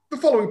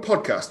following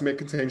podcast may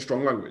contain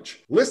strong language.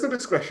 Listener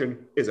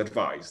discretion is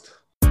advised.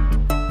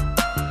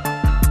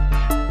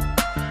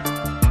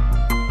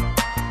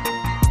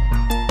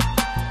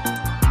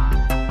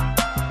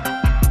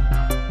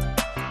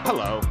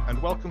 Hello,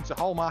 and welcome to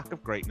Hallmark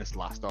of Greatness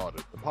Last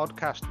Order, the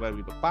podcast where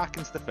we look back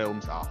into the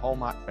films our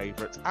Hallmark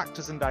favourites,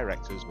 actors and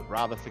directors would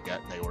rather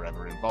forget they were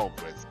ever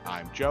involved with.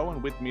 I'm Joe,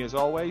 and with me as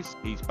always,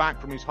 he's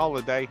back from his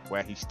holiday,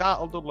 where he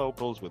startled the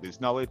locals with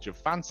his knowledge of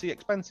fancy,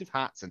 expensive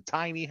hats and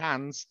tiny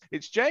hands.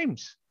 It's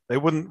James. They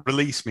wouldn't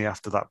release me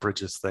after that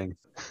Bridges thing.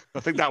 I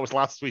think that was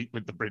last week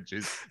with the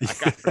Bridges.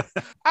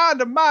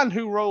 And a man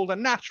who rolled a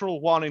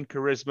natural 1 in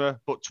charisma,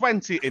 but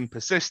 20 in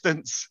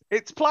persistence.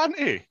 It's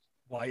Planty.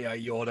 Why,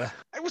 Yoda.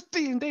 It was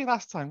D&D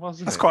last time,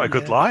 wasn't it? That's quite a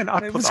good line. I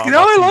liked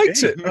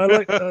it. I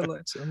liked it a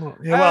lot.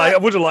 Yeah, well, I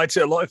would have liked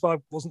it a lot if I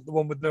wasn't the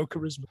one with no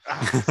charisma.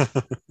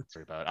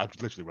 Sorry about it. I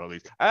literally wrote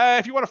these.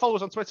 If you want to follow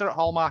us on Twitter at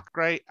Hallmark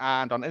Great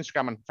and on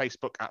Instagram and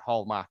Facebook at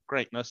Hallmark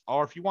Greatness,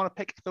 or if you want to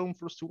pick a film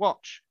for us to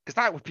watch, because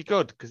that would be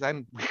good, because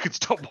then we could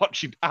stop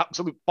watching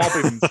absolute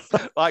bobbins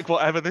like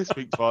whatever this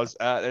week's was.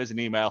 There's an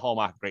email,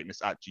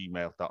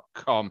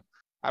 hallmarkgreatness@gmail.com.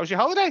 How was your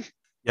holiday?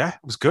 Yeah, it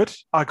was good.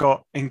 I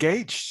got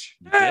engaged.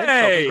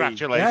 Hey!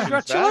 Congratulations. Yeah.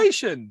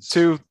 Congratulations.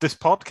 To this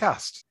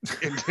podcast.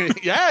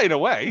 Yeah, in a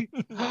way.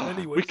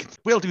 Anyway.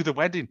 We'll do the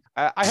wedding.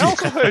 I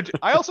also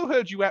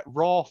heard you ate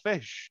raw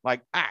fish,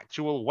 like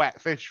actual wet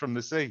fish from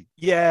the sea.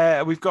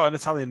 Yeah, we've got an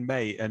Italian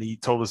mate and he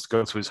told us to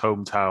go to his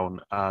hometown,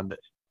 and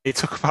it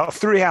took about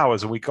 3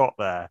 hours and we got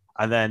there.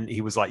 And then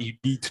he was like, you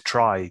need to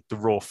try the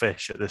raw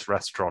fish at this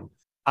restaurant.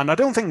 And I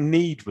don't think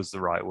need was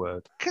the right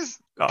word. Because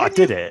I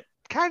did it.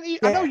 Can you?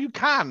 Yeah. I know you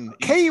can.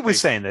 Kate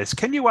was saying this.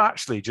 Can you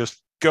actually just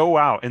go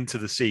out into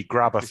the sea,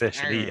 grab a fish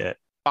and eat it?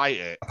 Bite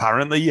it.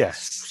 Apparently,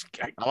 yes.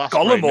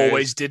 Gollum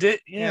always did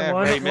it. Yeah,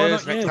 why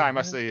not? Next time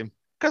I see him.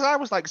 Because I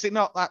was like, is it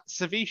not that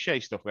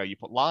ceviche stuff where you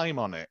put lime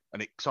on it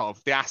and it sort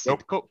of, the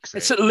acid cooks it?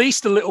 It's at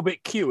least a little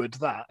bit cured,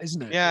 that,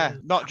 isn't it? Yeah,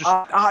 not just...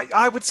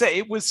 I would say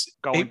it was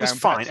fine.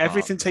 PetSmart.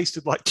 Everything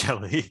tasted like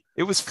jelly.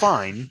 It was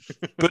fine,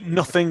 but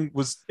nothing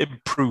was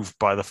improved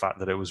by the fact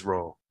that it was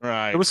raw.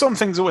 Right. There were some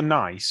things that were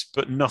nice,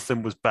 but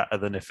nothing was better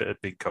than if it had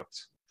been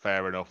cooked.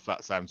 Fair enough.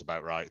 That sounds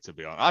about right, to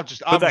be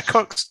honest. But their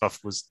cooked stuff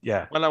was,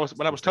 yeah. When I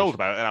was told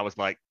about it, I was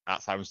like,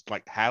 that sounds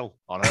like hell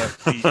on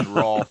earth, eating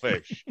raw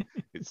fish.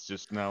 It's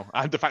just no.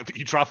 And the fact that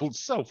you travelled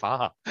so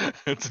far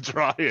to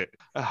try it.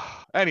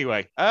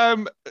 Anyway,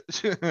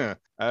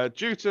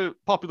 due to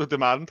popular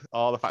demand,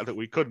 or the fact that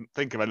we couldn't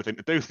think of anything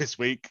to do this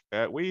week,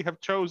 we have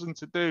chosen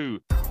to do...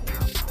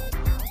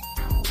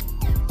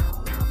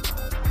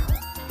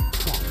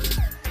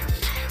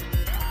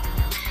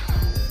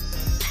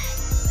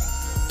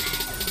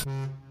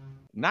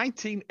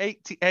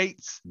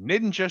 1988's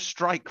Ninja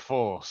Strike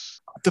Force.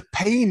 The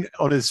pain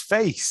on his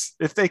face,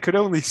 if they could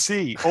only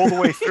see all the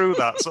way through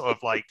that sort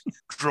of like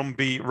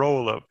drumbeat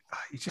roll up.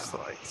 He's just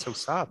like so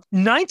sad.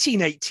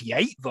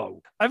 1988,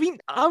 though. I mean,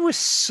 I was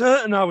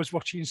certain I was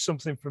watching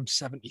something from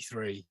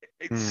 73.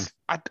 It's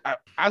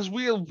as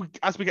we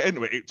get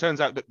into it, it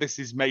turns out that this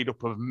is made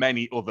up of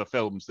many other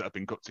films that have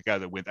been cut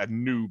together with a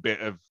new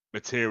bit of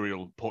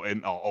material put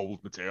in, or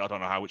old material. I don't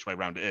know which way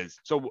around it is.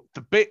 So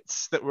the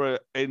bits that were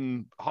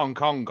in Hong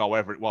Kong, or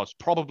wherever it was,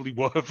 probably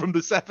were from the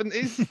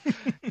 70s,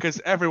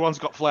 because everyone's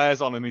got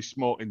flares on and he's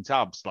smoking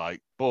tabs,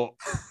 like, but.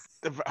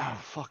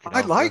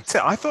 I liked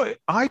it. I thought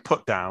I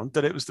put down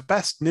that it was the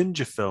best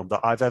ninja film that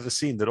I've ever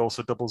seen that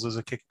also doubles as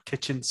a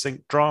kitchen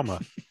sink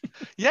drama.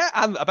 Yeah,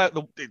 and about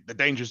the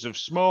dangers of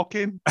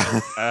smoking,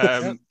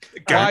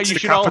 gangster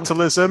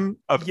capitalism,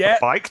 a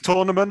bike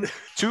tournament,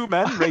 2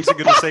 men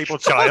raising a disabled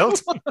child,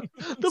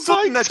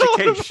 sudden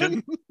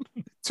education,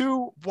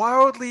 2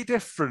 wildly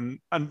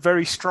different and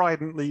very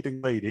strident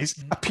leading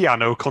ladies, a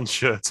piano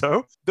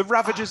concerto, the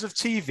ravages of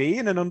TV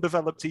in an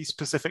undeveloped East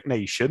Pacific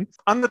nation,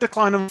 and the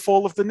decline and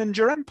fall of the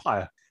Ninja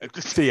Empire.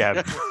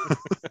 TM.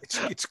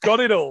 It's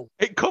got it all.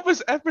 It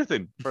covers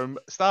everything from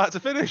start to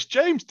finish.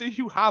 James, do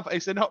you have a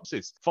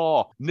synopsis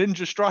for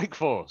Ninja Strike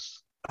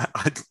Force?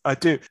 I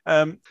do.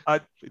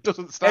 It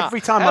doesn't start.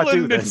 Every time I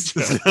do this.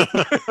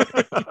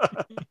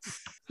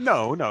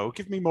 No,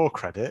 give me more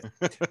credit.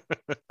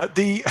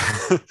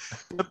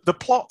 The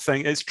plot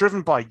thing is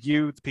driven by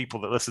you, the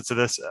people that listen to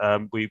this.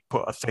 We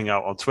put a thing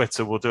out on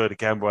Twitter. We'll do it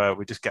again where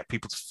we just get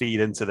people to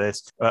feed into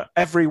this.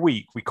 Every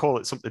week we call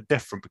it something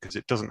different because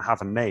it doesn't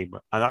have a name.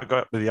 And I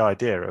got the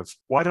idea of,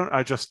 why don't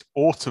I just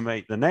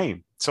automate the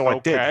name? So I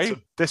did. So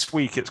this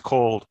week it's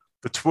called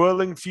The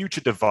Twirling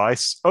Future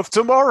Device of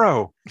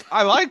Tomorrow.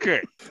 I like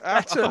it.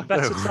 Better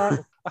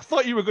title. I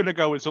thought you were going to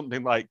go with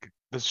something like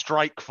The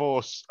Strike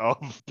Force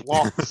of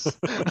Plots.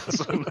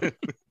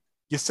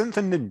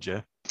 Jacinta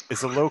Ninja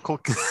is a local...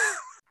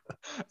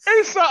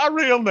 Is that a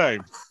real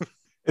name?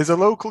 Is a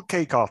local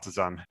cake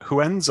artisan who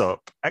ends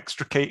up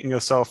extricating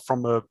herself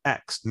from her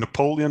ex,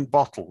 Napoleon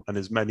Bottle, and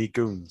his many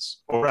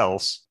goons, or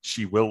else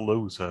she will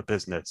lose her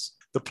business.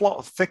 The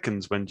plot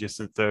thickens when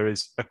Jacinta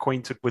is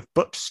acquainted with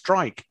Butch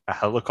Strike, a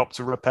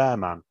helicopter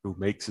repairman who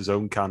makes his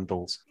own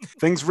candles.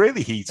 Things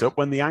really heat up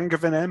when the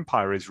Angevin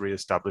Empire is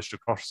re-established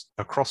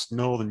across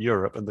Northern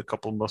Europe and the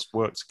couple must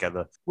work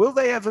together. Will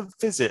they ever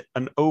visit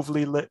an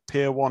overly lit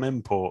Pier 1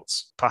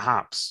 imports?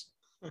 Perhaps.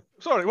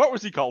 Sorry, what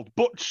was he called?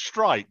 Butch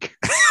Strike.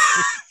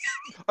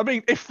 I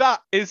mean, if that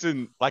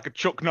isn't like a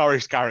Chuck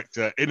Norris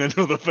character in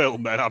another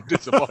film, then I'm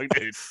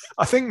disappointed.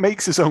 I think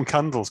makes his own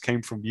candles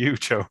came from you,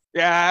 Joe.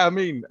 Yeah, I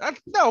mean,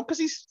 no, because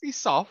he's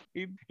soft.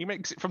 He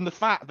makes it from the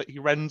fat that he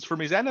rends from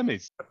his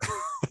enemies.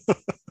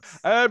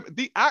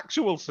 The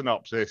actual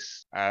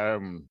synopsis.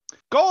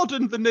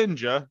 Gordon the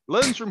ninja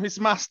learns from his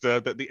master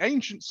that the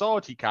ancient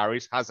sword he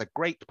carries has a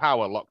great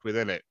power locked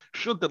within it.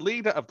 Should the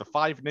leader of the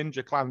 5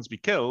 ninja clans be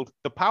killed,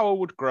 the power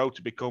would grow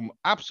to become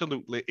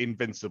absolutely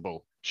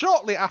invincible.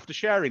 Shortly after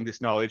sharing this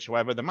knowledge,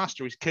 however, the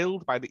master is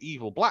killed by the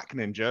evil black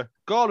ninja.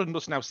 Gordon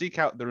must now seek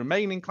out the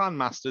remaining clan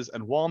masters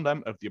and warn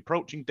them of the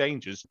approaching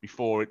dangers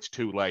before it's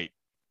too late.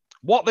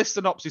 What this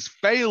synopsis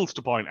fails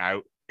to point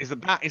out is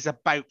that is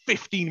about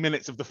 15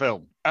 minutes of the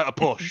film at a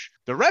push.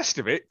 The rest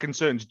of it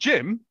concerns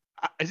Jim.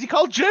 Is he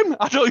called Jim?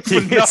 I don't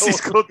even know. Yes,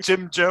 he's called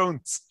Jim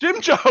Jones. Jim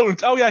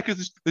Jones. Oh, yeah,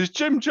 because there's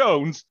Jim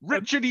Jones,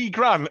 Richard E.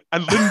 Grant,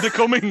 and Linda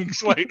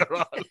Cummings later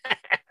on.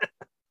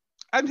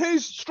 And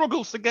his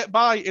struggles to get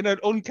by in an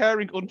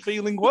uncaring,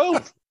 unfeeling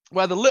world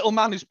where the little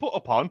man is put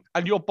upon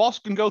and your boss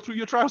can go through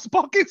your trouser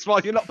pockets while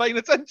you're not paying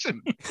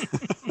attention.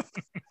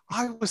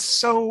 I was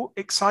so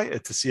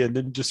excited to see a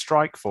Ninja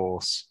Strike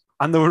Force.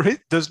 And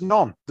there's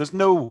none. There's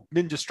no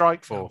Ninja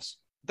Strike Force.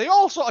 They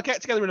all sort of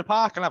get together in a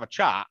park and have a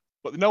chat,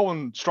 but no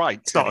one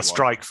strikes. It's not a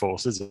strike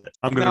force, is it?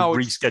 I'm going to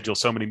reschedule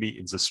so many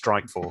meetings as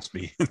strike force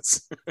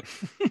meetings.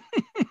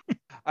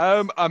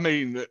 I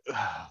mean,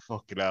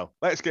 fucking hell.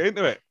 Let's get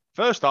into it.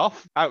 First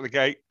off, out the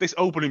gate, this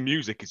opening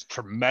music is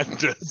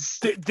tremendous.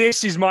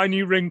 This is my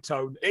new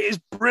ringtone. It is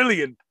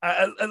brilliant,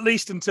 at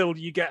least until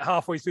you get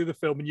halfway through the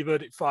film and you've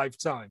heard it 5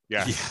 times.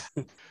 Yeah.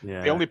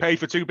 Yeah. They only paid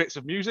for 2 bits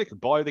of music, and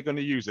boy, they're going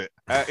to use it.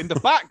 In the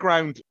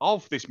background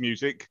of this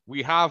music,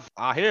 we have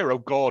our hero,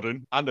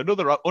 Gordon, and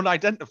another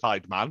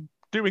unidentified man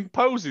doing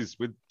poses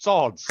with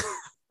swords.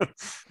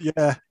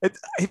 Yeah, it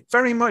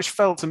very much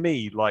felt to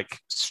me like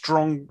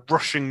strong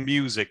rushing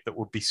music that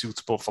would be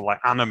suitable for like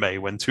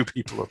anime when 2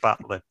 people are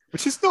battling,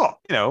 which is not,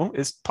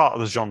 it's part of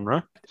the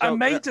genre. So, I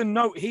made a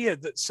note here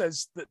that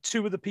says that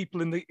 2 of the people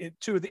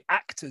 2 of the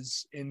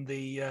actors in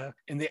the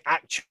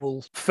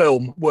actual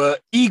film were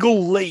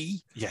Eagle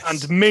Lee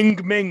and Ming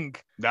Ming.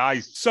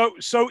 Nice.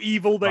 So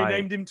evil they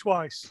named him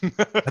twice.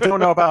 I don't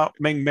know about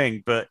Ming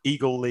Ming, but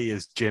Eagle Lee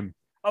is Jim.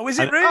 Oh, is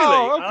it really?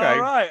 Oh, okay. All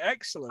right,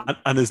 excellent.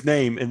 And his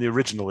name in the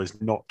original is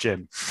not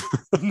Jim.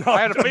 I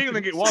had a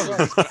feeling it was.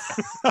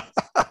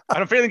 I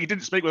had a feeling he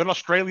didn't speak with an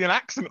Australian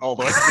accent all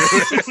the way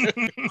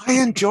through.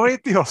 I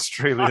enjoyed the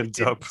Australian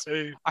dub.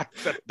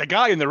 The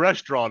guy in the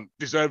restaurant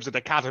deserves an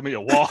Academy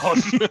Award.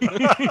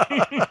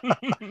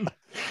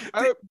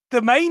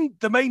 The main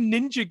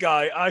ninja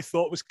guy I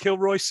thought was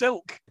Kilroy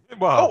Silk.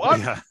 Well,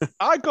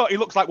 he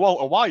looks like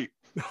Walter White.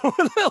 A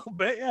little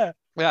bit, yeah.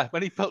 Yeah,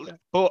 when he put,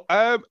 but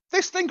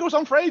this thing goes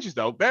on for ages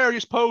though.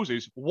 Various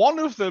poses. One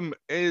of them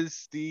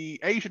is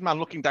the Asian man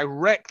looking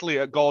directly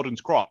at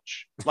Gordon's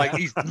crotch, like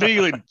he's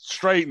kneeling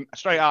straight at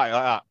it like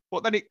that.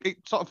 But then it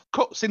sort of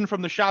cuts in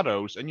from the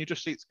shadows, and you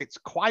just see it's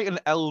quite an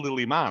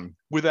elderly man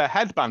with a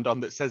headband on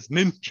that says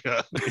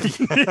ninja.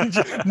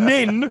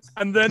 Nin,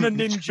 and then a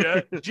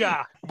ninja,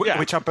 ja.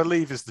 Which I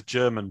believe is the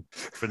German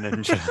for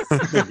ninja.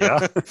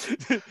 Yeah.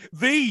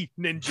 The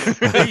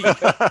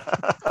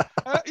ninja.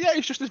 Yeah,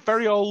 he's just this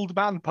very old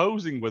man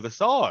posing with a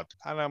sword.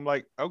 And I'm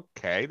like,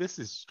 okay, this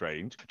is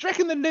strange. Do you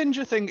reckon the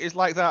ninja thing is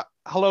like that,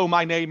 hello,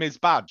 my name is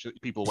badge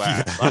that people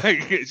wear? Yeah.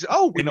 Like,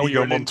 we know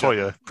you're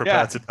Montoya,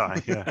 prepare to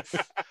die.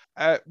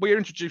 Yeah. We're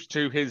introduced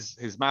to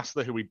his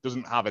master, who he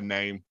doesn't have a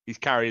name. He's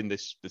carrying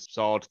this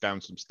sword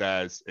down some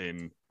stairs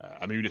in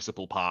a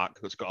municipal park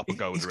that's got a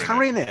pagoda. He's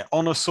carrying it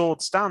on a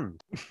sword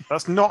stand.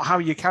 That's not how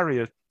you carry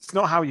it. It's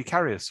not how you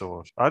carry a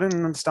sword. I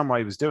didn't understand why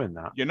he was doing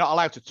that. You're not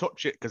allowed to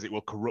touch it because it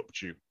will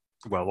corrupt you.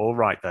 Well, all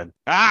right then.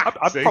 I'd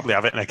probably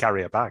have it in a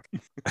carrier bag.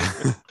 He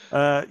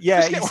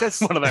says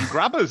one of them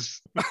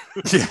grabbers.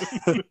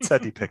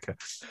 Teddy picker.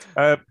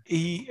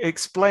 He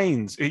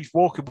explains he's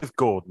walking with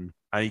Gordon,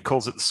 and he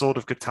calls it the Sword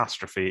of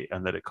Catastrophe,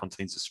 and that it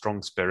contains a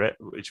strong spirit,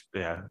 which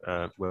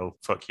will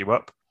fuck you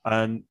up.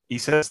 And he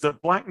says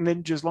that black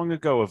ninjas long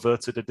ago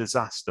averted a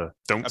disaster.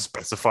 Don't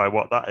specify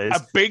what that is.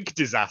 A big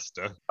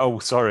disaster. Oh,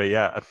 sorry,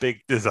 yeah, a big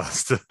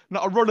disaster.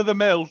 Not a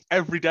run-of-the-mill,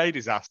 everyday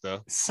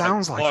disaster. It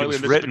sounds like it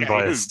was written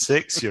by a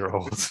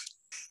 6-year-old.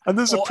 And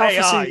there's a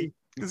prophecy. AI.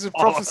 There's a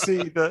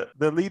prophecy that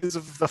the leaders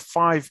of the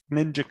 5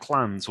 ninja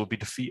clans will be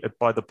defeated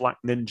by the black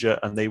ninja,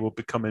 and they will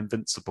become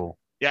invincible.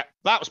 Yeah,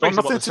 that was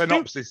basically what the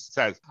synopsis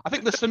says. I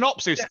think the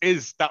synopsis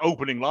is that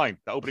opening line,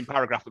 that opening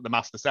paragraph that the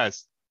master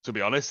says. to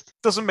be honest.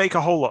 Doesn't make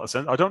a whole lot of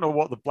sense. I don't know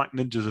what the Black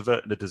Ninjas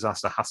averting a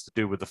disaster has to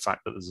do with the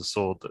fact that there's a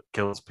sword that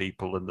kills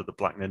people and that the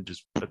Black Ninjas.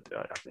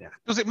 Yeah.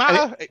 Does it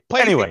matter? It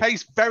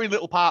plays very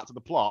little part to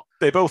the plot.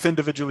 They both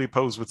individually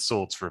pose with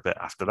swords for a bit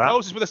after that.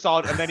 Poses with a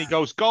sword, and then he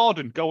goes,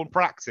 Gordon, go and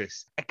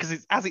practice.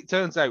 Because as it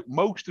turns out,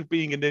 most of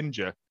being a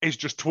ninja is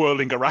just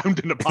twirling around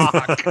in a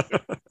park.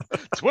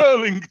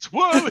 Twirling.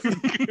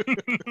 Twirling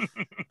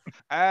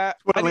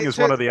is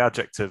one of the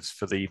adjectives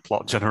for the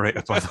plot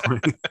generator, by the way.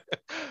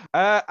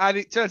 And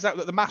it turns out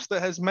that the master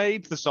has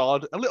made the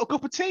sword a little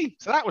cup of tea.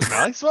 So that was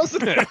nice,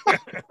 wasn't it?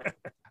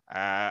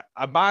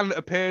 A man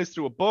appears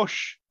through a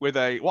bush with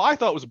what I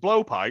thought was a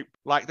blowpipe,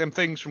 like them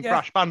things from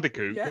Crash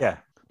Bandicoot. Yeah.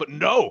 But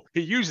no,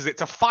 he uses it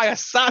to fire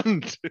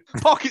sand,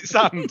 pocket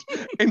sand,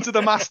 into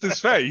the master's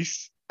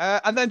face.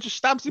 And then just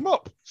stabs him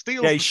up.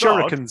 Steals the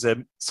sword. Shurikens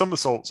him,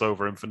 somersaults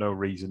over him for no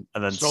reason,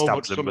 and then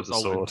stabs him with the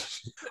sword.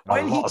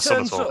 When he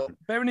turns up,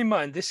 bearing in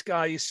mind this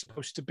guy is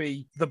supposed to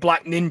be the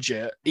Black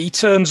Ninja, he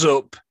turns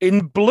up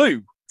in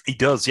blue. He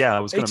does,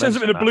 yeah. He turns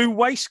up in a blue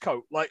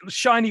waistcoat, like a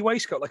shiny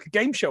waistcoat, like a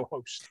game show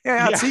host. Yeah,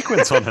 it had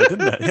sequins on it,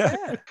 didn't it?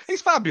 Yeah.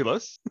 He's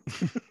fabulous.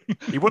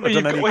 He wouldn't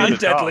have done any good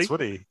darts,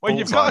 would he? Well,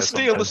 you've got to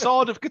steal the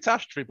sword of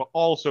catastrophe, but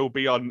also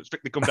be on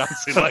Strictly Come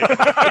Dancing.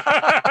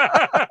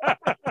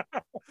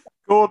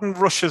 Gordon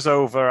rushes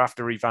over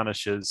after he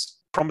vanishes,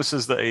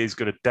 promises that he's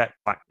going to deck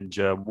Black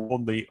Ninja and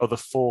warn the other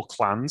 4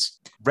 clans,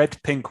 red,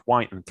 pink,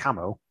 white, and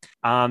camo,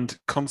 and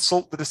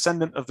consult the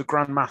descendant of the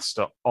Grand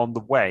Master on the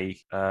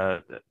way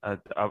how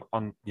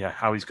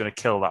he's going to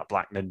kill that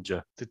Black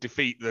Ninja. To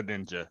defeat the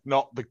ninja,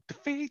 not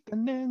defeat the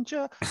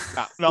ninja.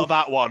 Not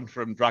that one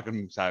from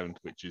Dragon Sound,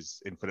 which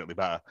is infinitely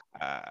better.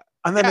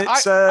 And then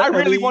I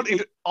really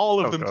wanted all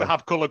of them to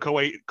have color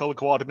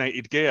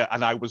coordinated gear,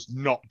 and I was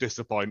not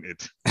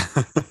disappointed.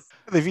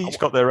 They've each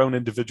got their own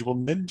individual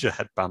ninja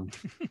headband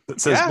that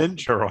says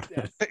ninja on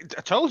it.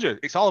 I told you,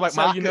 it's all about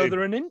marketing. How you know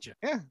they're a ninja.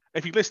 Yeah.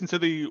 If you listen to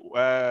the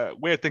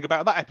weird thing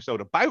about that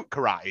episode about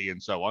karate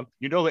and so on,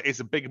 you know that it's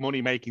a big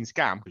money-making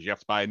scam because you have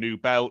to buy a new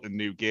belt and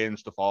new gear and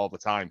stuff all the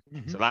time.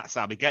 Mm-hmm. So that's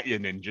how they get your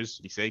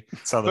ninjas, you see.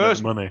 That's how they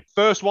make money.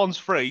 First one's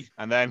free,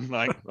 and then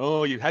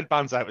your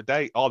headband's out of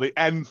date, or the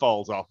N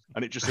falls off,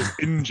 and it just says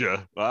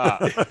ninja.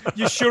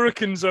 Your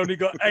shuriken's only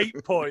got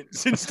 8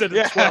 points instead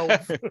of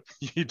 12.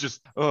 You just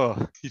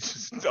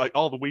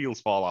all the wheels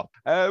fall off.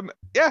 And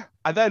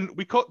then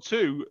we cut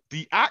to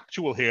the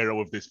actual hero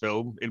of this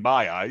film, in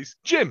my eyes,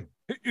 Jim.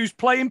 Who's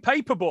playing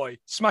Paperboy,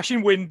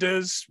 smashing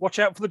windows, watch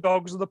out for the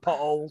dogs and the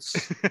potholes.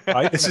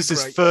 This is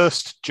his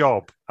first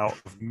job out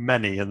of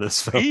many in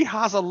this film. He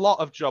has a lot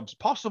of jobs,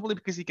 possibly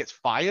because he gets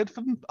fired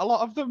from a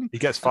lot of them. He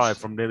gets fired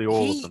from nearly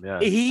all of them, yeah.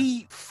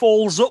 He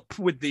falls up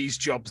with these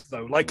jobs,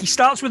 though. Like, he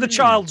starts with a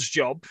child's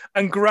job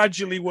and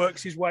gradually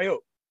works his way up.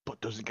 But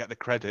doesn't get the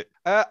credit.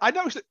 I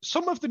noticed that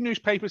some of the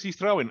newspapers he's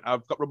throwing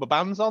have got rubber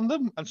bands on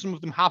them, and some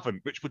of them haven't,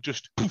 which would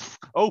just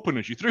open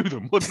as you threw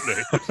them, wouldn't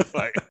they?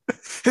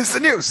 It's the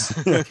news.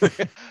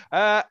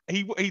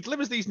 He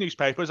delivers these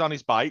newspapers on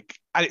his bike,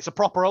 and it's a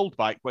proper old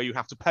bike where you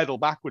have to pedal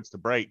backwards to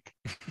brake,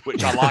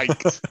 which I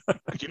liked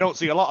because you don't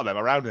see a lot of them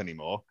around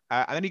anymore.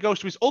 And then he goes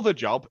to his other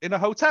job in a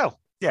hotel.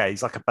 Yeah,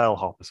 he's like a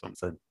bellhop or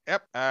something.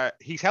 Yep.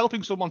 He's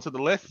helping someone to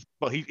the lift,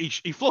 but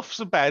he fluffs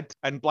a bed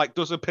and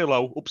does a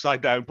pillow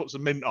upside down, puts a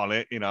mint on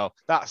it,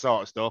 that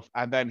sort of stuff.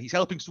 And then he's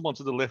helping someone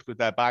to the lift with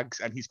their bags,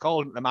 and he's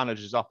calling the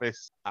manager's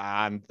office.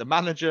 And the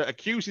manager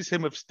accuses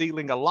him of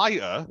stealing a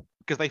lighter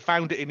because they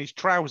found it in his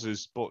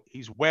trousers, but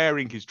he's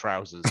wearing his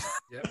trousers.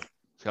 Yep.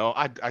 So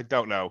I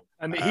don't know.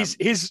 And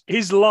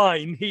his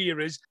line here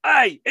is,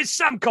 "Hey, it's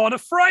some kind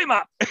of frame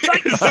up.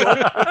 Take the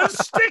sword and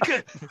stick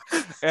it."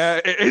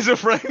 It is a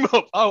frame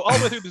up. Oh, all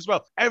the way through this as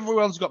well.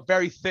 Everyone's got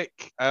very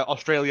thick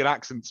Australian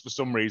accents for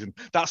some reason.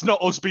 That's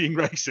not us being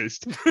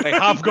racist. They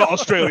have got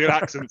Australian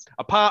accents,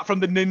 apart from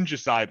the ninja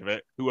side of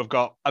it, who have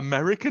got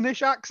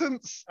Americanish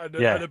accents. And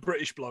a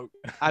British bloke.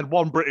 And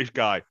one British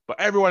guy. But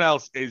everyone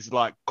else is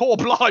like, "Core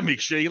blimey,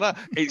 Sheila."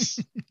 It's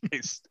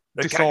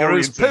the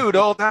kangaroo's pooed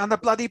all down the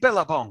bloody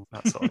billabong.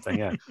 That sort of thing,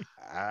 yeah.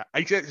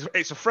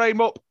 It's a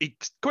frame up. He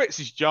quits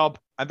his job,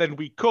 and then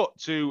we cut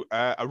to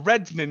a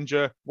red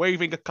ninja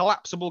waving a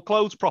collapsible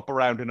clothes prop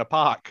around in a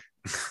park.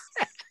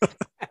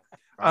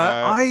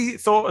 I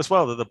thought as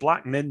well that the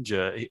Black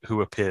Ninja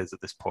who appears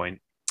at this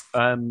point,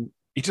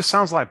 he just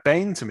sounds like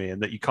Bane to me,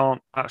 and that you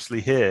can't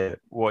actually hear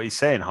what he's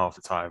saying half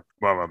the time.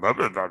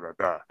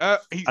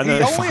 He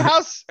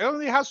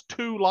only has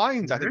 2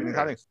 lines, I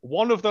think.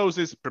 One of those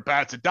is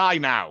 "prepare to die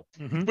now,"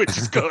 which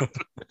is good.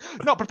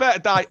 Not prepare to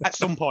die at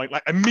some point,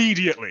 like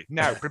immediately.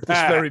 Now, prepare.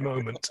 This very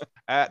moment.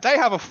 They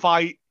have a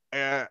fight.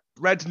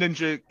 Red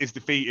Ninja is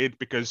defeated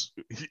because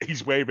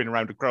he's waving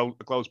around a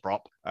clothes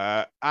prop.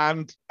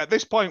 And at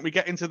this point, we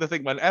get into the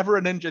thing: whenever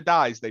a ninja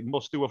dies, they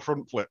must do a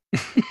front flip.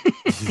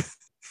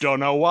 Don't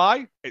know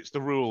why. It's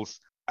the rules.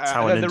 That's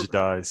how a ninja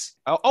dies.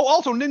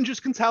 Also, ninjas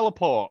can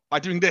teleport by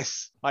doing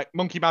this, like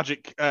monkey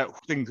magic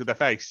thing to their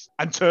face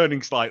and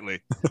turning slightly.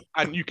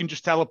 And you can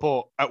just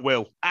teleport at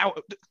will.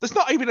 There's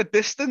not even a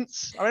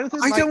distance or anything.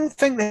 I don't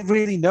think they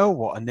really know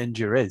what a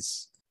ninja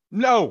is.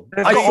 No,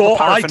 They've I got all the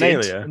thought I did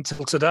paraphernalia.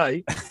 until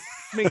today.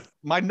 I mean,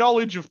 my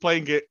knowledge of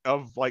playing it,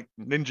 of like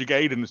Ninja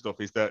Gaiden and stuff,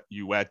 is that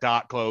you wear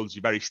dark clothes,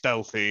 you're very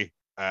stealthy.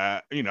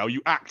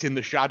 You act in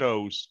the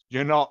shadows.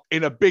 You're not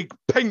in a big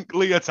pink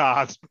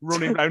leotard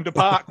running around a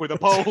park with a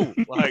pole.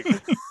 Like,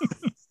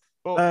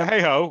 but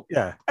hey ho.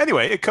 Yeah.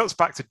 Anyway, it cuts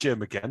back to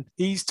Jim again.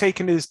 He's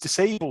taken his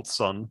disabled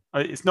son.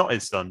 It's not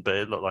his son, but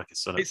it looked like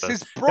his son. It's first, his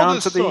down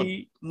brother's to son.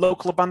 the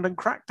local abandoned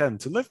crack den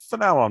to live from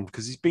now on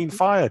because he's been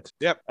fired.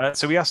 Yep.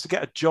 So he has to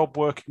get a job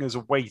working as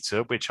a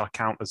waiter, which I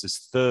count as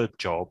his third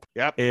job.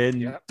 Yep.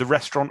 In the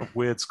restaurant of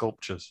weird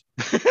sculptures.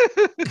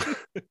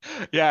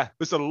 Yeah,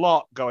 there's a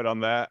lot going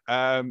on there.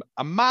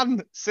 A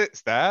man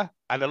sits there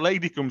and a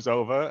lady comes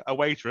over, a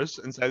waitress,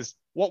 and says,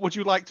 "What would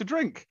you like to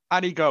drink?"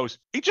 And he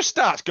just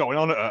starts going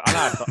on at her. And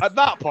I thought, at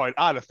that point,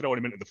 I'd have thrown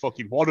him into the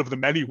fucking one of the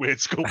many weird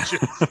sculptures.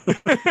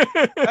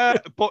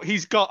 But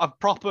he's got a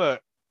proper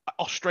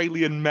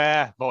Australian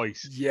mayor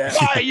voice. Yeah.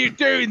 Why are you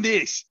doing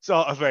this?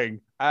 Sort of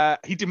thing.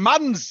 He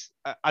demands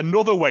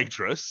another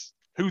waitress,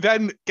 who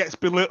then gets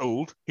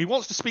belittled. He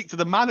wants to speak to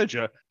the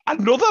manager.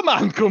 Another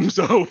man comes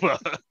over.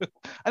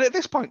 And at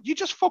this point, you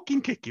just fucking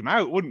kick him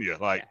out, wouldn't you?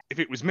 Like, if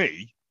it was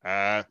me,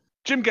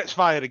 Jim gets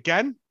fired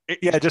again.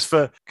 Just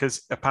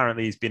because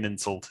apparently he's been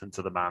insulting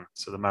to the man.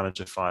 So the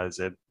manager fires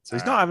him. So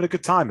he's not having a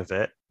good time of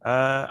it.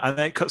 And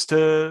then it cuts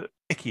to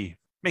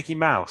Mickey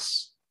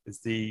Mouse is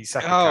the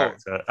second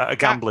character at a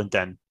gambling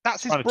den.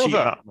 That's his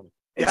brother.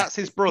 That's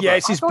his brother. Yeah,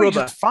 it's his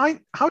brother.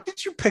 Fine. How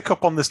did you pick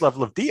up on this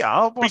level of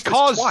detail?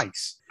 Because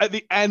twice. At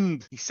the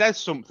end, he says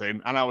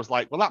something, and I was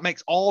like, well, that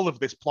makes all of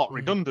this plot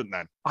redundant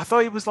then. I thought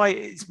he was like,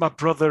 it's my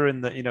brother,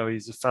 and that,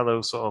 he's a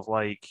fellow sort of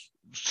like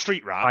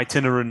street rat,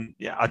 itinerant.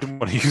 Yeah, I didn't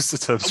want to use the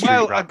term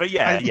street rat, but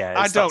yeah,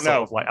 I don't know,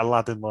 sort of like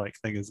Aladdin-like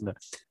thing, isn't it?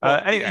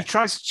 Anyway, he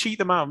tries to cheat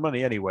them out of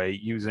money anyway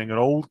using an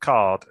old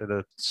card and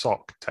a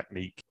sock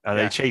technique, and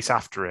they chase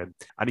after him,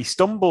 and he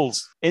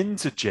stumbles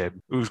into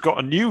Jim, who's got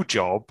a new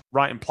job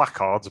writing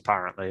placards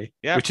apparently,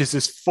 which is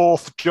his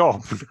fourth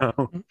job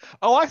now.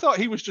 Oh, I thought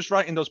he was just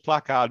writing those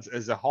placards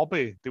as a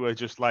hobby. They were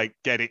just like,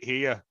 get it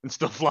here and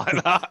stuff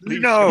like that.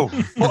 No,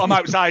 put them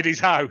outside his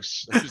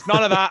house. There's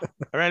none of that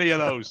or any of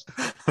those.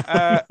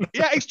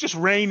 It's just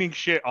raining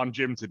shit on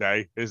Jim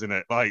today, isn't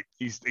it? Like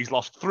he's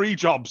lost 3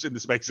 jobs in the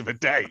space of a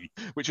day,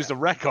 which is a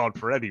record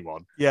for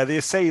anyone. Yeah, the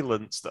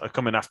assailants that are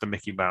coming after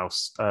Mickey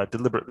Mouse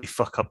deliberately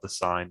fuck up the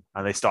sign,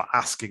 and they start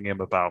asking him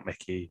about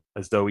Mickey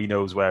as though he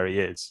knows where he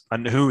is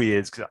and who he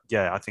is.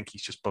 I think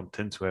he's just bumped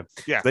into him.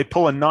 Yeah, they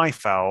pull a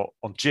knife out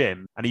on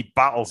Jim, and he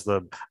battles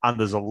them. And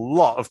there's a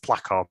lot of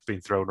placards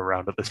being thrown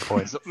around at this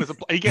point.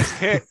 He gets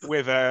hit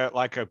with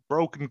a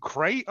broken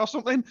crate or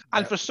something,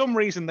 and for some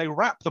reason they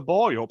wrap the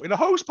boy up in a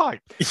hose pipe.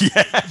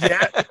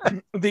 Yeah.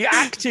 The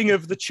acting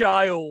of the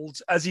child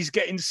as he's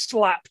getting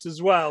slapped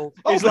as well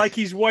is like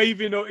he's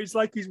waving. It's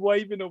like he's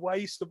waving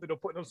away something or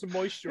putting on some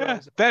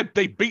moisturizer. Yeah.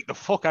 They beat the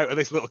fuck out of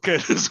this little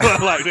kid as well.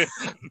 Like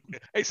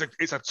it's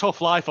a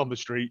tough life on the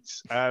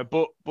streets.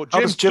 But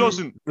Jim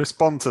doesn't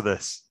respond to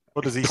this.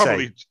 What does he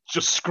probably say?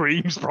 Just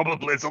screams.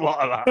 Probably it's a lot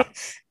of that.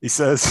 He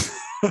says,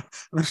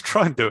 "Let's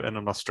try and do it in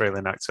an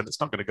Australian accent. It's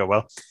not going to go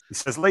well." He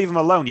says, "Leave him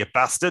alone, you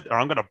bastard, or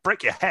I'm going to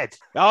break your head."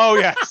 Oh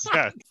yes,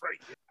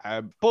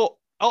 yeah. But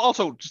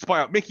also, just to point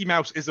out, Mickey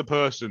Mouse is a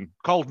person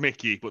called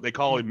Mickey, but they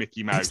call him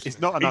Mickey Mouse.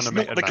 He's not an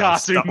animated the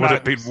cartoon. That would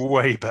have been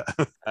way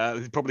better.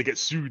 He'd probably get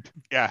sued.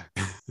 Yeah.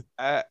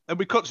 And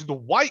we cut to the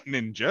White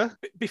Ninja.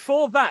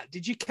 Before that,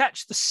 did you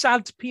catch the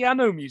sad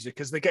piano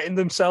music as they're getting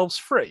themselves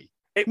free?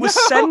 It was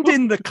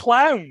sending the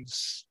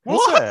clowns.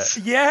 Was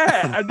it?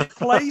 Yeah, and it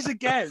plays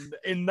again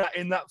in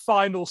that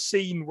final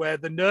scene where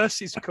the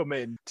nurses come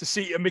in to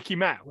see a Mickey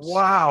Mouse.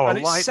 Wow, and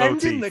it's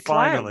sending the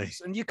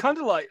clowns, and you're kind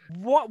of like,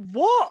 what?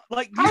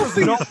 Like you have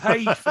not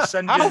paid for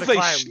sending the clowns. How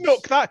they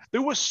snuck that?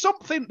 There was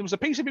a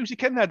piece of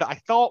music in there that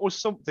I thought was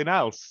something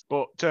else,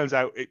 but turns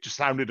out it just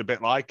sounded a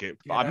bit like it.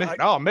 But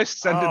I missed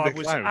sending the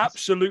clowns. I was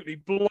absolutely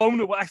blown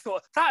away. I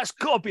thought that's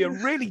got to be a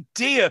really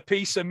dear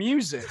piece of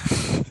music.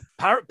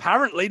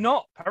 Apparently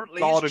not.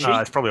 Apparently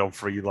it's probably on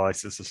free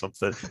license or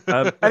something.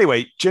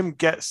 Anyway, Jim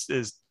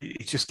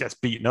he just gets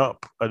beaten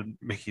up, and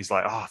Mickey's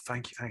like, "Oh,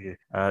 thank you."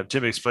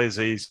 Jim explains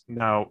that he's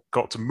now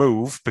got to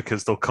move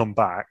because they'll come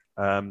back.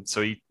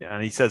 So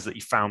he says that he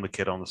found the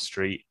kid on the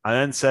street, and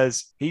then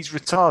says he's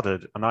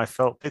retarded, and I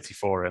felt pity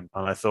for him,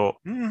 and I thought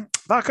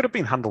that could have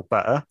been handled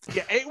better.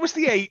 Yeah, it was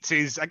the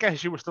 80s. I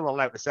guess you were still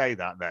allowed to say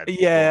that then.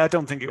 Yeah, I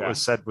don't think it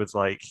was said with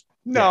like.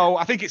 No,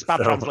 I think it's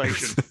bad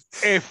translation.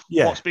 If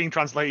what's being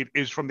translated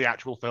is from the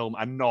actual film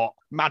and not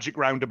Magic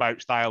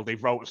Roundabout style,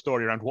 they've wrote a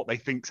story around what they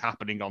think's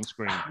happening on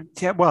screen.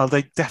 Yeah, well,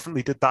 they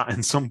definitely did that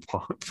in some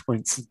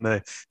points, didn't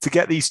they? To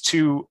get these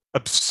two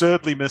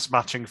absurdly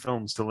mismatching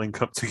films to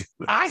link up together.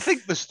 I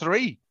think there's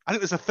 3. I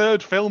think there's a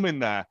 3rd film in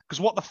there. Because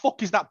what the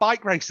fuck is that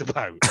bike race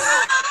about?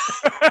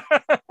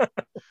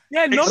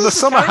 Yeah, none And of the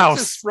summer characters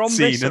house from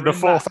scene this in are the in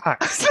fourth that.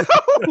 act.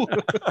 No!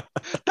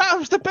 That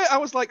was the bit. I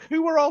was like,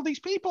 who are all these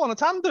people on a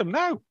tandem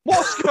now?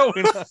 What's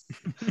going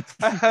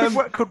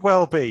on? Could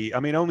well be. I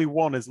mean, only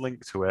one is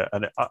linked to it,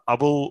 and I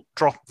will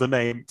drop the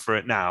name for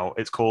it now.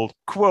 It's called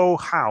Quo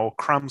How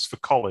Crams for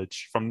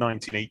College from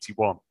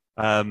 1981.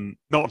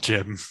 Not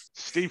Jim,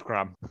 Steve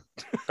Cram.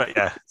 but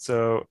yeah.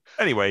 So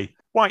anyway,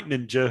 white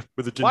ninja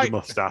with a ginger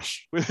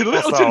mustache. With a What's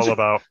little that all ginger,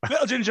 about?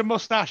 little ginger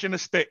mustache and a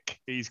stick.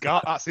 He's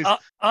got. That's his.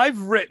 I've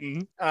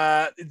written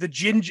the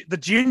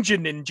ginger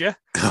ninja.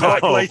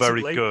 Oh,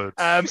 very good.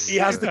 He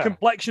has the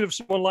complexion of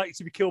someone likely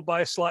to be killed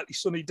by a slightly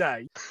sunny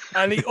day,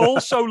 and he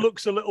also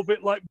looks a little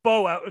bit like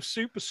Bo out of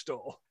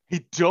Superstore.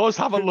 He does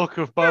have a look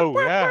of Bo,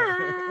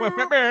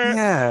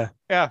 Yeah.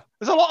 Yeah,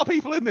 there's a lot of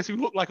people in this who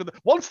look like.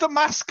 Once the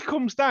mask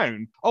comes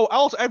down,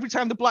 also every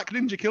time the Black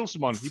Ninja kills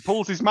someone, he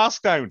pulls his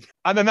mask down,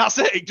 and then that's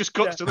it. It just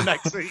cuts to the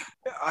next scene.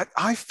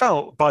 I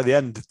felt by the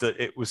end that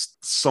it was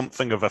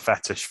something of a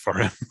fetish for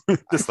him.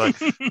 Just like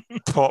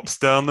pops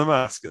down the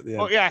mask at the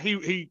end. Oh yeah,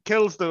 he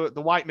kills the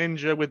White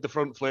Ninja with the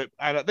front flip,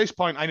 and at this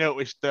point, I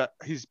noticed that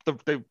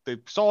the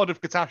sword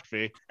of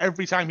catastrophe.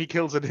 Every time he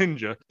kills a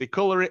ninja, they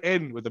color it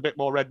in with a bit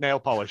more red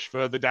nail polish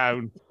further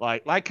down,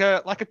 like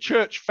a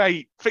church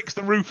fete, fix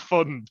the roof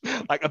fund,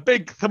 like a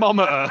big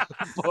thermometer.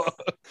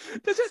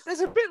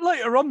 There's a bit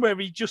later on where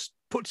he just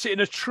puts it in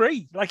a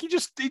tree, like he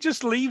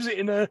just leaves it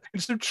in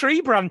some tree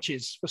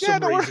branches for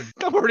some reason.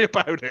 Don't worry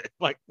about it.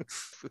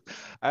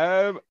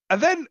 And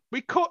then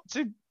we cut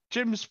to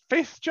Jim's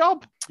fifth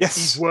job. Yes,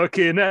 he's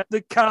working at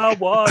the car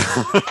wash.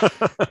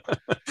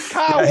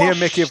 He and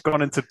Mickey have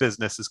gone into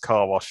business as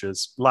car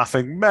washers,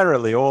 laughing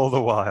merrily all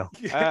the while.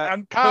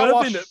 And car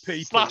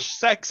wash /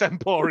 sex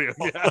emporium.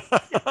 Yeah.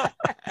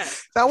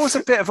 That was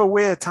a bit of a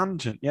weird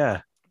tangent.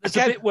 Yeah. There's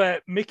a bit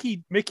where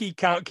Mickey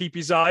can't keep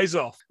his eyes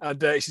off,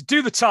 and he says,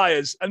 "Do the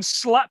tires," and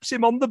slaps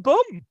him on the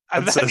bum,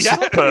 and then says,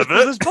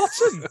 "Pervert." His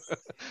bottom.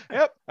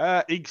 Yep.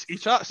 He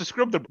starts to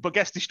scrub them, but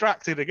gets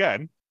distracted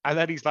again. And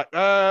then he's like,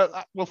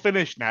 we'll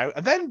finish now.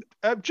 And then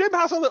Jim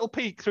has a little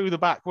peek through the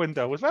back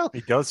window as well.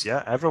 He does,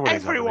 yeah.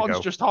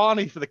 Everyone's just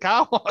horny for the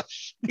car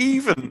wash.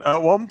 Even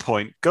at one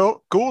point,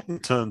 Gordon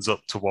turns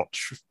up to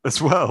watch as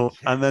well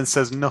and then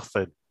says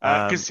nothing.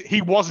 Because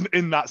he wasn't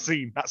in that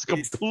scene. That's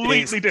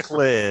completely different. It's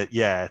clear,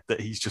 yeah, that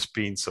he's just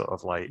been sort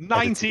of like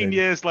 19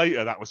 years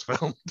later that was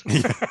filmed.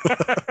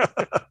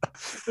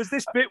 There's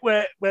this bit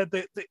where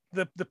the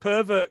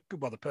pervert,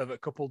 the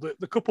pervert couple,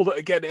 the couple that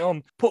are getting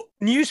on, put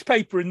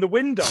newspaper in the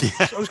window.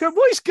 Yeah. So I was going,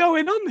 what is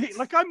going on here?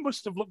 Like, I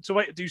must have looked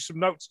away to do some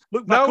notes.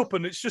 Look back up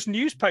and it's just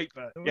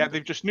newspaper. Yeah,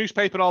 they've just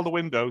newspapered all the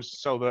windows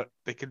so that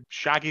they can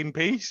shag in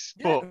peace.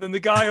 Yeah, but... And then the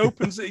guy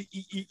opens it,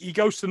 he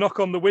goes to knock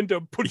on the window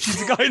and punches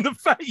the guy in the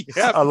face.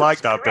 Yeah, I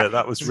like that bit.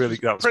 That was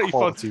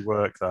quality fun.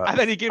 Work. That. And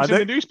then he gives him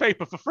the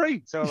newspaper for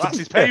free. So that's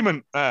his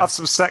payment. Have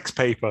some sex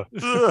paper.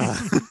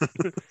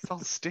 It's all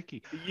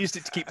sticky. He used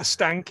it to keep the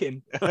stank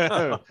in.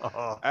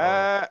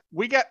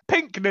 We get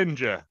Pink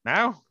Ninja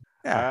now.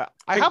 Yeah,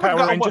 I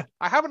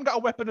haven't got a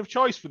weapon of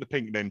choice for the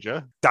Pink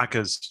Ninja.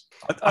 Daggers.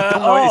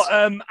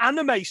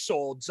 Anime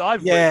swords. Is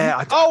it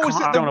I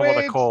don't know what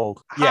they're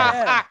called.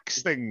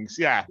 Axe things.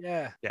 Yeah.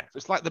 So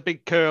it's like the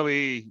big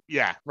curly.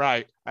 Yeah,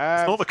 right.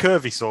 It's not the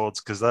curvy swords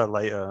because they're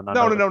later.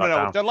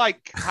 No. They're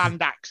like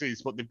hand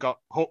axes, but they've got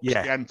hooks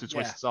at the end to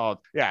twist the sword.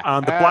 Yeah.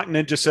 And the Black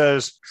Ninja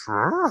says,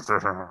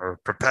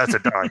 "Prepare to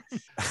die.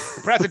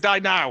 Prepare to die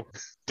now.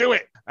 Do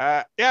it."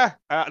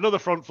 Another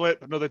front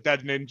flip, another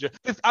dead ninja.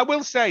 I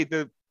will say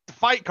the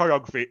fight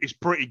choreography is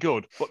pretty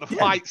good, but the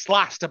fights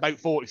last about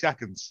 40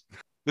 seconds.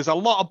 There's a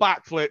lot of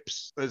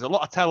backflips. There's a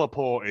lot of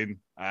teleporting,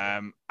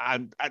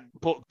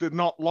 but they're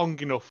not long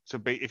enough to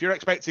be. If you're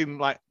expecting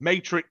like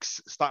Matrix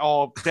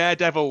or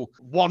Daredevil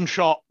one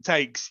shot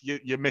takes,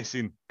 you're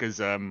missing because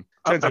turns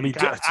out you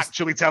can't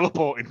actually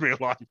teleport in real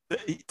life.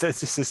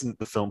 This isn't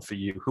the film for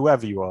you.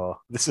 Whoever you are,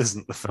 this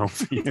isn't the film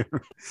for you.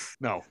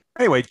 No.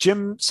 Anyway,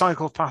 Jim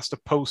cycled past a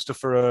poster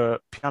for a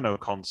piano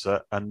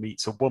concert and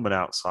meets a woman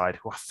outside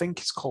who I think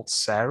is called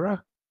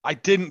Sarah. I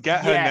didn't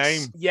get her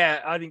name.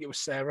 Yeah, I think it was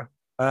Sarah.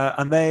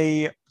 And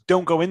they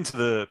don't go into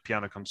the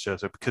piano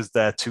concerto because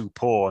they're too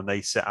poor and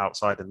they sit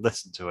outside and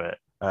listen to it.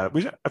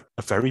 Which is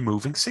a very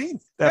moving scene.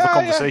 They have a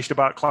conversation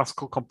about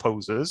classical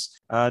composers,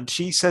 and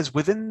she says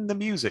within the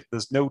music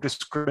there's no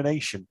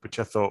discrimination, which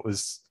I thought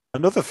was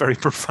another very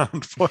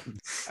profound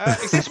point.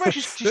 Is this where she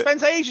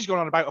spends ages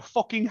going on about her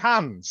fucking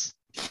hands?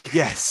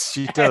 Yes,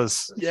 she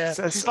does. Yeah.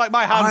 She's like,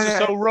 my hands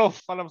are so rough.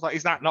 And I was like,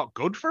 is that not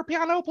good for a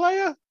piano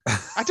player?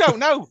 I don't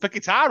know. For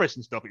guitarists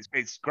and stuff,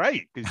 it's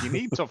great because you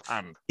need tough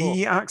hands.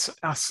 He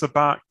asks her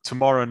back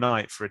tomorrow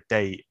night for a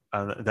date,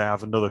 and they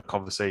have another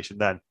conversation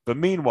then. But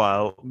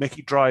meanwhile,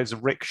 Mickey drives a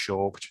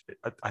rickshaw, which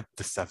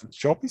the seventh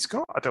job he's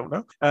got. I don't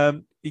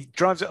know. He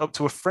drives it up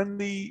to a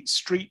friendly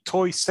street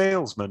toy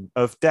salesman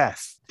of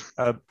death.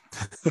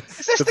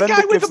 Is this the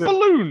guy with the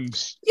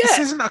balloons? Yeah. This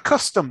isn't a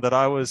custom that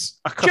I was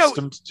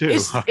accustomed to.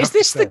 Is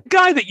this the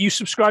guy that you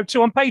subscribe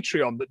to on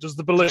Patreon that does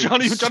the balloons?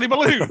 Johnny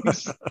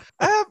Balloons.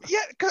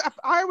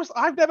 Because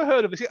I've never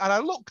heard of this, and I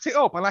looked it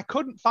up, and I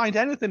couldn't find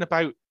anything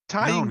about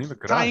neither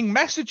could I. tying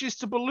messages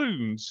to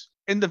balloons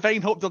in the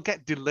vain hope they'll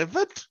get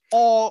delivered,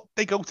 or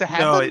they go to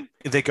heaven?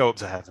 No, they go up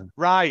to heaven.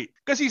 Right.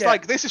 Because he's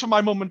like, this is for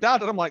my mum and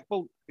dad. And I'm like,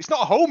 well, it's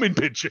not a homing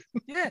pigeon.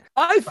 Yeah,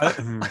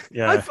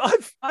 Yeah.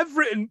 I've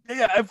written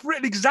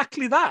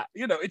exactly that.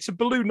 You know, it's a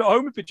balloon, not a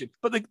homing pigeon.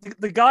 But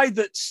the guy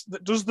that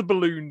does the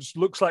balloons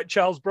looks like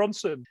Charles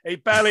Bronson. Hey,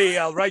 Belly,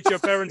 I'll write your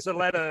parents a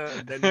letter.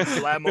 And then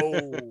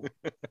blammo.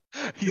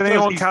 Did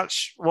anyone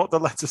catch what the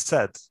letter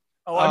said?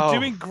 Oh, I'm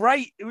doing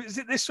great. Is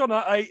it this one?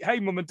 Hey,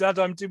 mum and dad,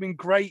 I'm doing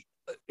great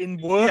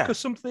in work or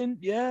something.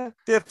 Yeah.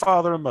 Dear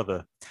father and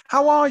mother,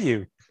 how are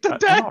you? They're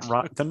They're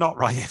dead. they're not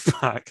writing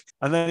back.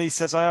 And then he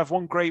says, I have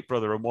one great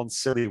brother and one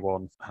silly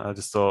one. And I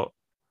just thought,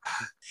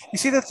 you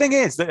see, the thing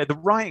is that the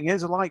writing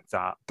is like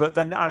that, but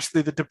then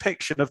actually the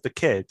depiction of the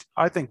kid,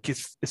 I think,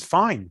 is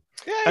fine.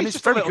 Yeah, And he's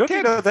it's just a very little good.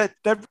 You kid. know,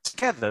 they're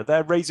together.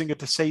 They're raising a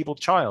disabled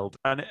child,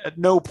 and at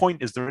no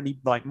point is there any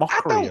like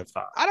mockery of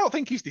that. I don't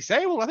think he's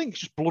disabled. I think it's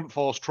just blunt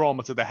force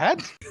trauma to the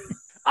head.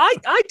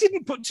 I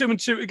didn't put two and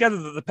two together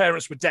that the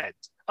parents were dead.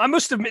 I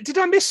must admit, did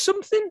I miss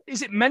something?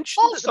 Is it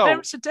mentioned that the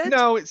parents are dead?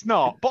 No, it's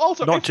not. But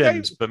also, Not if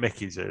Jim's, but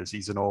Mickey's is.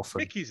 He's an orphan.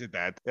 Mickey's are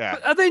dead. Yeah.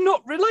 But are they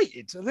not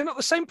related? Are they not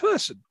the same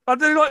person? Are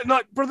they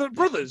like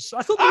brothers?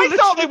 I thought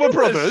They were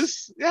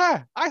brothers.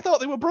 Yeah, I thought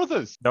they were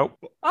brothers. Nope.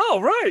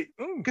 Oh, right.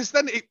 Because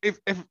then,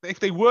 if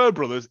they were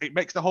brothers, it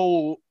makes the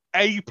whole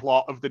A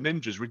plot of the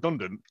ninjas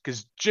redundant.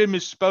 Because Jim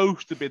is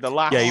supposed to be the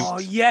last. Yeah, Oh,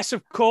 yes,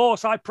 of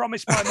course. I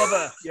promised my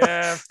mother.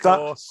 Yeah, of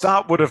course.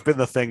 That would have been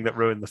the thing that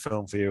ruined the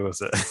film for you,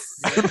 was it?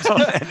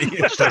 Not any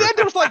Just at the end,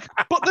 it was like,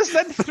 but there's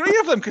then three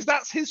of them because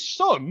that's his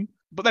son.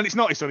 But then it's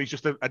not his son. He's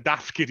just a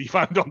daft kid he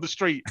found on the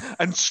street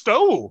and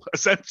stole,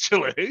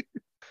 essentially.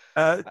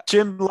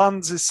 Jim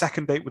lands his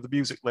second date with the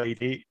music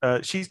lady.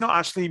 She's not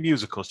actually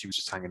musical. She was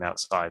just hanging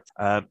outside.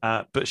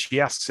 But she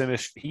asks him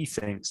if he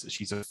thinks that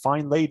she's a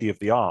fine lady of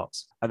the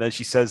arts. And then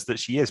she says that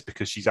she is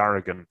because she's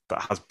arrogant,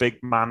 but has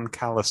big man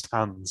calloused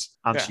hands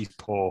and she's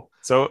poor.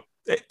 So,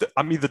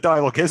 the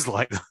dialogue is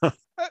like that.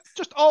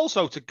 Just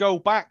also to go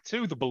back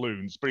to the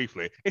balloons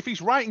briefly, if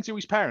he's writing to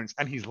his parents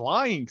and he's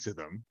lying to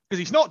them, because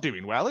he's not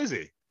doing well, is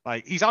he?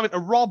 Like, he's having to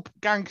rob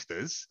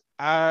gangsters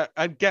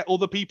and get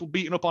other people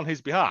beaten up on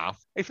his behalf.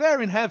 If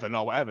they're in heaven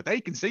or whatever, they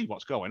can see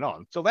what's going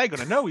on. So they're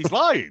going to know he's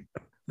lying.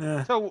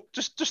 Yeah. So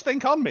just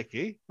think on,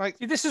 Mickey. Like,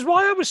 This is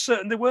why I was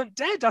certain they weren't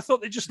dead. I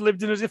thought they just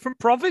lived in a different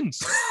province.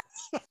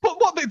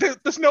 but what?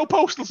 There's no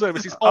postal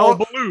service. It's all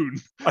balloon.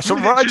 I shall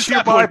Miniature write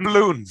you by zeppelin.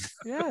 balloon.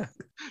 Yeah.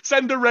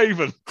 Send a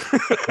raven.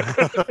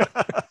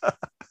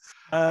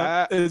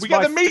 It's We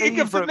get my the meeting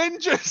of the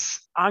favourite- ninjas.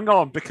 Hang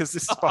on, because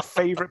this is my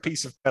favourite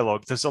piece of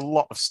dialogue. There's a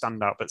lot of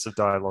standout bits of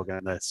dialogue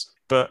in this.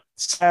 But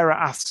Sarah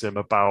asks him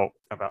about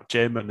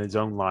Jim and his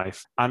own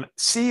life. And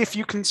see if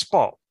you can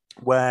spot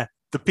where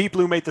the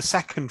people who made the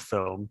second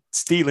film,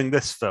 stealing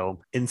this film,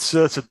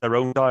 inserted their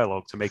own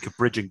dialogue to make a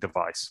bridging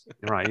device.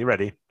 Right, you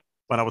ready?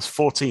 When I was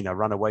 14, I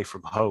ran away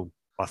from home.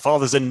 My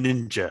father's a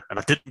ninja, and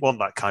I didn't want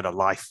that kind of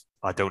life.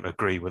 I don't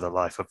agree with a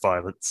life of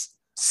violence.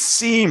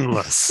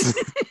 Seamless.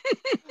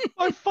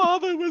 My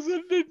father was a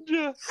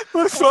ninja.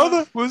 My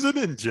father was a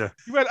ninja.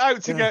 He went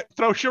out to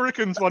throw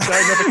shurikens one day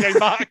and never came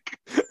back.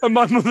 And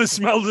my mother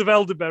smelled of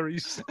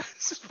elderberries.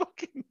 This is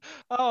fucking.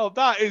 Oh,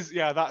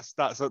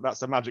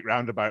 that's a magic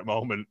roundabout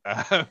moment.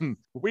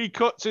 We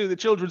cut to the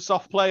children's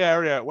soft play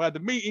area where the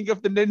meeting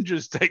of the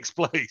ninjas takes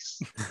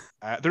place.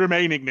 The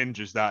remaining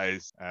ninjas, that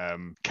is.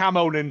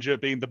 Camo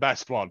Ninja being the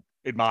best one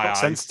in my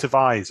eyes. Sensitive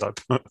eyes. I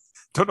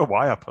don't know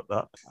why I put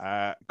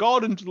that.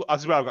 Gordon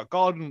as well.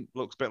 Gordon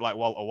looks a bit like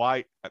Walter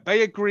White.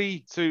 They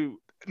agree to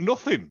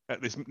nothing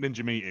at this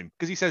ninja meeting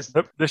because he says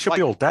They should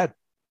be all dead.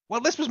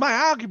 Well, this was my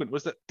argument,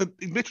 was that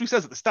he literally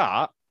says at the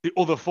start, the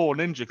other four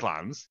ninja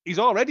clans, he's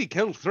already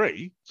killed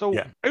 3. So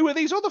who are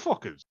these other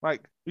fuckers?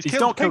 Like, he's He's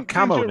killed not Pink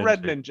killed Camo Ninja,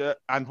 Red Ninja. Ninja,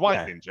 and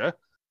White Ninja.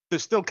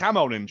 There's still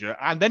Camo Ninja,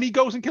 and then he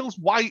goes and kills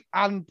White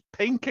and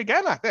Pink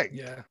again, I think.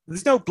 Yeah.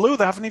 There's no blue.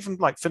 They haven't even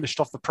finished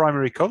off the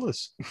primary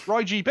colours.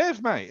 Roy G.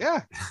 Biv, mate,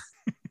 yeah.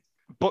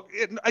 But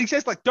he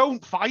says,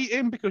 don't fight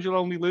him because you'll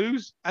only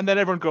lose. And then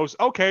everyone goes,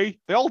 okay.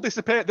 They all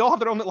disappear. They all have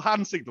their own little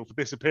hand signal for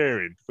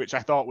disappearing, which I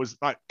thought was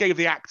gave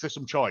the actor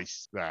some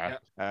choice there.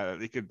 Yeah.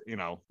 They could,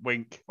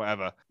 wink,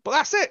 whatever. But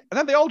that's it. And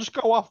then they all just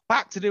go off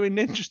back to doing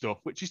ninja stuff,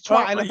 which is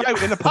twatting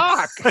about in a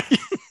park.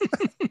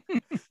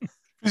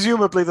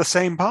 Presumably the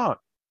same part.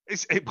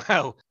 Of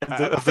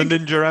the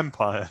Ninja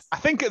Empire. I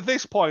think at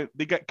this point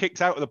they get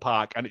kicked out of the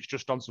park and it's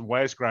just on some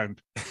waste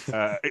ground.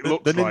 It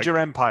looks the Ninja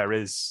Empire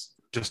is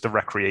just a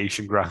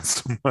recreation ground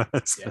somewhere.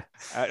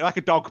 Like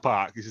a dog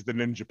park. This is the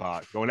ninja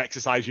park. Go and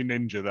exercise your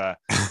ninja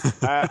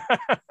there.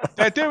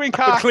 They're doing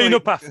car clean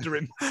up after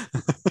him.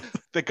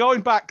 They're go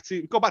back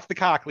to the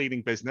car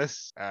cleaning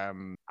business,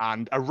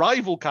 and a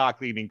rival car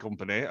cleaning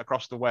company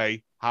across the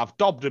way have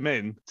dobbed him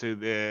in to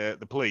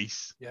the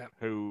police, Yeah.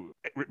 who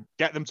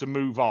get them to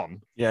move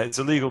on. Yeah, it's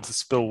illegal to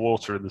spill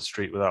water in the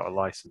street without a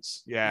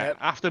license. Yeah, Yep.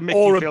 after Or Mickey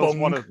a fills bung.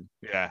 one of them.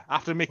 Yeah,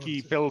 after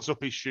Mickey fills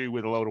up his shoe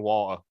with a load of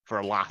water for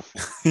a laugh.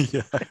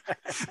 Yeah,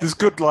 there's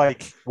good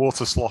like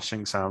water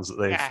sloshing sounds that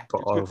they've Yeah,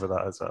 put it's good. over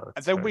that as well. And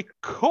It's then very- we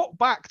cut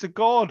back to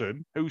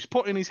Gordon, who's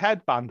putting his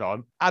headband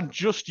on and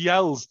just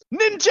yells,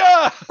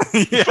 "Ninja!"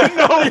 for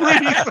no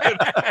reason.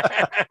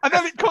 And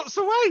then it cuts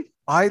away.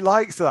 I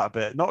liked that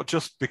bit, not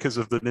just because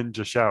of the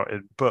ninja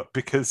shouting, but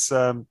because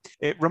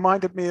it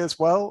reminded me as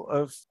well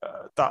of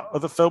that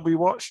other film we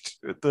watched,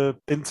 the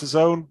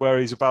Interzone, where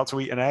he's about to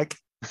eat an egg.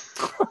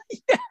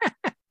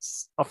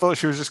 Yes. I thought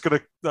she was just going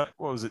to,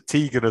 what was it,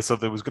 Tegan or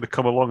something, was going to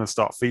come along and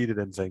start feeding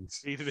him things.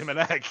 Feeding him an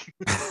egg.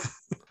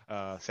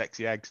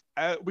 Sexy eggs.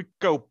 We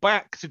go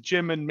back to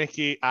Jim and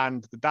Mickey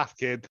and the Daft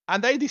Kid,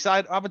 and they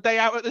decide to have a day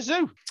out at the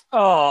zoo.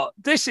 Oh,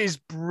 this is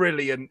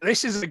brilliant.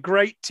 This is a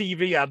great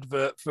TV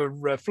advert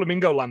for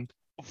Flamingo Land.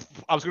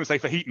 I was going to say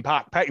for Heaton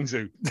Park Petting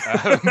Zoo,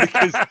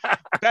 because them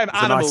It's a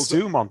nice animals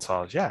zoo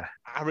montage, yeah.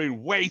 are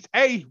in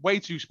way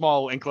too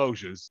small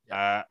enclosures.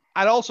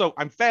 And also,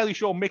 I'm fairly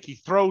sure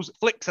Mickey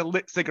flicks a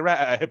lit cigarette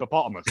at a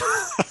hippopotamus.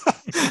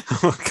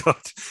 Oh god,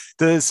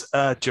 there's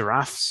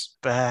giraffes,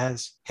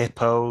 bears,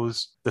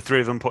 hippos. The three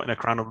of them putting a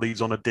crown of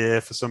leaves on a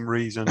deer for some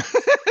reason.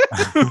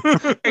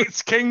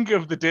 It's king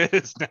of the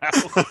deers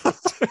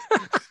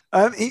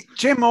now.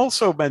 Jim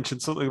also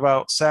mentioned something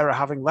about Sarah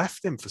having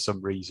left him for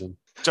some reason.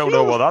 Don't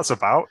know what that's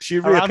about. She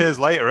reappears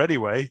later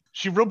anyway.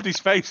 She rubbed his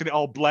face and it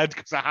all bled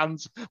because her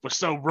hands were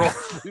so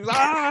rough. He was,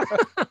 "Ah!"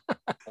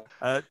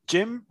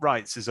 Jim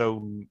writes his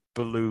own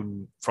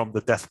balloon from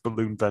the Death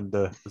Balloon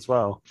Vendor as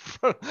well.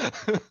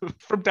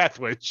 From Death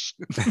Witch.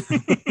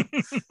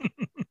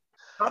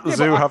 At the Yeah,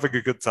 zoo, but having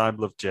a good time.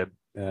 Love Jim.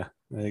 Yeah,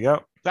 there you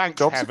go. Thanks,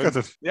 Jobs Heaven.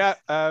 together. Yeah,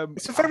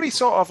 It's a very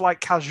sort of like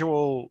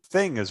casual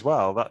thing as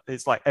well. That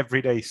it's like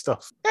everyday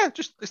stuff. yeah,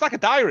 just it's like a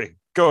diary.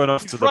 Going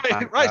off to the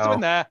bank Writes them now.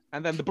 in there,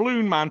 and then the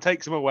balloon man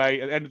takes them away.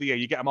 At the end of the year,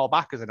 you get them all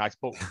back as a nice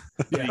book.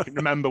 So you can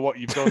remember what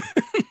you've done.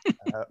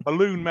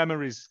 Balloon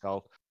memories, it's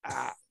called.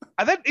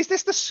 And then is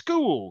this the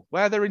school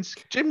where they're in?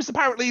 Jim's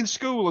apparently in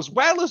school as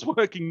well as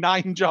working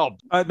 9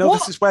 jobs. No, What?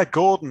 this is where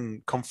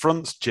Gordon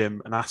confronts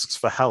Jim and asks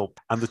for help,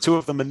 and the two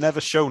of them are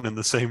never shown in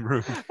the same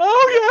room.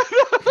 Oh yeah,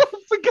 I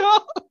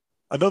forgot.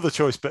 Another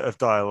choice bit of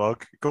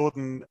dialogue.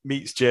 Gordon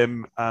meets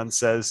Jim and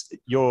says,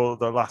 "You're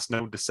the last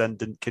known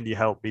descendant. Can you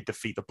help me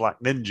defeat the Black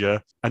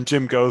Ninja?" And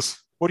Jim goes,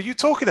 "What are you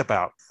talking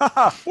about?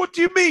 What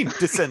do you mean,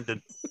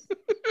 descendant?"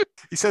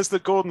 He says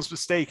that Gordon's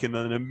mistaken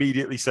and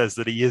immediately says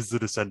that he is the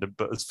descendant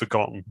but has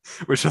forgotten,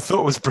 which I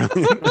thought was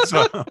brilliant as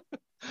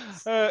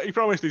well. He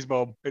promised his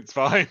mum. It's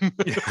fine.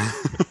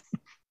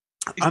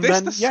 Is And this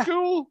then, the yeah.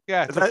 school?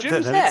 Yeah. so Then Jim's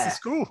it's there. the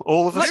school.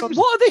 All of a Like, sudden.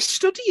 what are they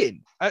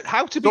studying?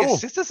 how to be a School.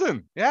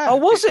 citizen. Yeah. Oh,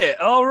 was it?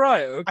 Oh,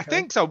 right. Okay. I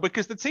think so,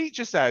 because the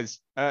teacher says,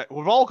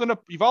 you've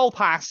all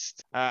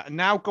passed,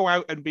 now go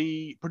out and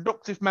be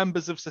productive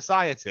members of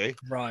society.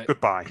 Right.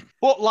 Goodbye.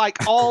 But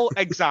like all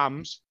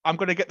exams, I'm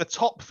going to get the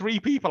top 3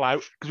 people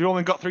out because we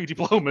only got 3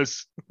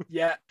 diplomas.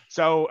 Yeah.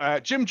 So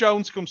Jim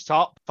Jones comes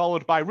top,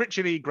 followed by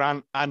Richard E.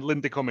 Grant and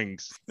Linda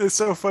Cummings. It's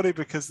so funny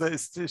because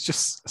it's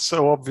just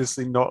so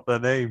obviously not their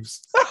names.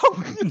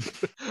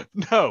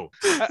 No.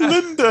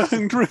 Linda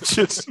and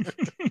Richard.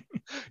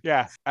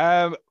 Yeah.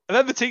 And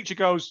then the teacher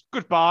goes,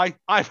 "Goodbye.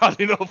 I've had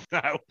enough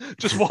now."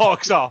 Just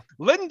walks off.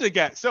 Linda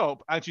gets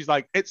up and she's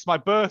like, "It's my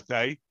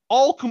birthday.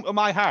 All come to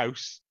my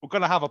house. We're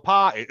going to have a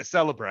party to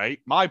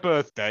celebrate my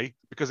birthday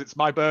because it's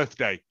my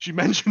birthday." She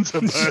mentions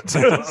her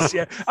birthday.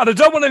 Yeah. And I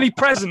don't want any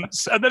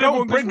presents. And then Don't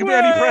everyone bring goes, me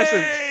any "Way!"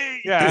 presents.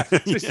 Yeah.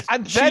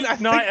 And then Cheap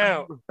night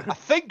out. I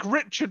think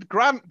Richard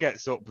Grant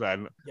gets up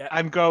then Yeah.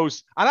 and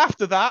goes, "And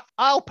after that,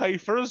 I'll pay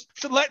for us.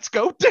 So let's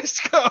go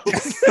disco."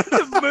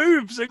 The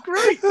moves are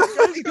great.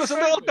 He does a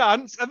little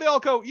dance and they all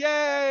go,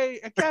 "Yay!"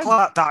 Again.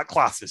 That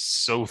class is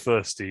so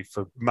thirsty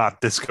for mad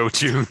disco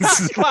tunes.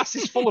 That class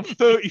is full of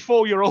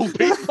 34-year-old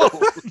people.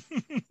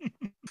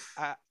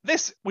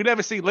 We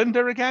never see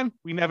Linda again.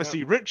 We never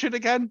see Richard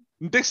again.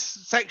 This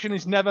section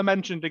is never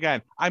mentioned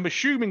again. I'm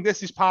assuming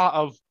this is part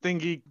of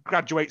Thingy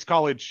Graduates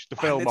College, the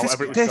film, or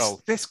whatever it was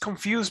called. This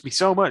confused me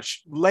so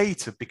much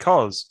later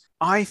because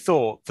I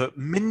thought that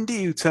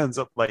Mindy, who turns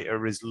up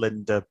later, is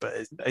Linda, but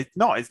it's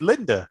not. It's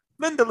Linda.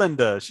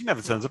 Linda. She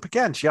never turns up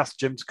again. She asked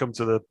Jim to come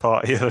to the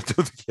party. I don't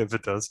think he ever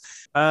does.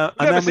 And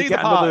never then we see get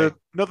the party.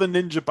 another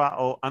ninja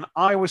battle. And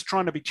I was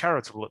trying to be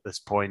charitable at this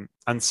point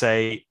and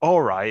say,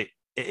 all right,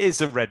 it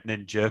is a red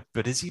ninja,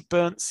 but is he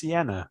burnt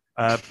sienna?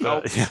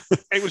 No. Yeah.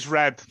 It was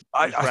red.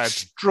 I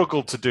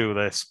struggled to do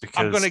this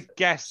because I'm going to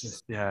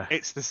guess yeah.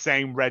 it's the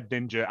same red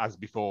ninja as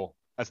before,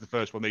 as the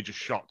first one they just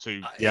shot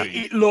to. Yeah.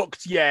 It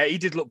looked, he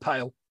did look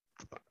pale.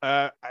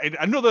 In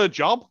another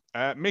job,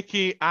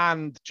 Mickey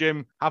and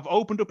Jim have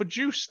opened up a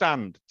juice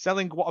stand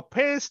selling what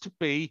appears to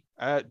be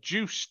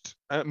juiced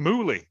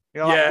moolie. You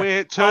know, like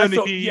weird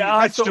turnipy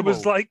I thought it vegetable.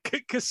 was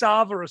like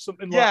cassava or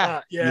something Yeah. like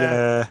that.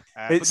 Yeah.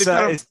 But they've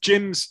got It's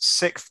Jim's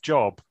 6th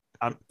job.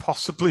 and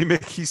possibly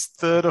Mickey's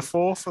third or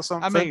fourth or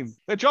something. I mean,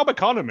 the job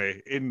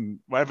economy in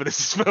wherever this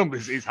is filmed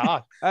is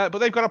hard. But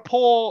they've got a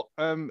poor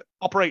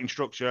operating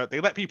structure. They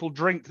let people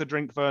drink the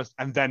drink first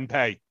and then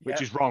pay,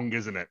 which is wrong,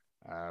 isn't it?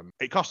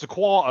 It costs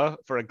 $0.25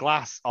 for a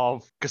glass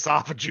of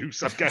cassava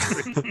juice, I'm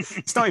guessing.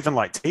 It's not even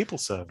like table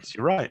service.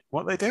 You're right.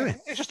 What are they doing?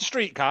 It's just a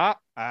street cart.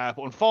 But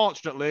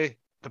unfortunately,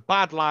 the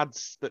bad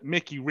lads that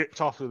Mickey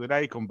ripped off the other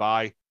day come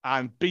by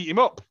and beat him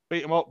up.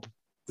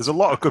 There's a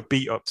lot of good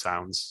beat up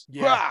sounds.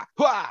 Yeah.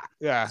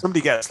 Yeah.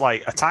 Somebody gets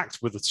like attacked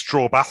with a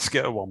straw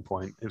basket at one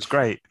point. It was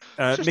great.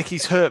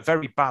 Mickey's hurt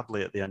very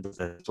badly at the end of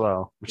it as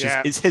well, which is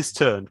it's his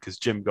turn because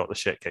Jim got the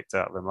shit kicked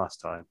out of him last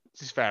time.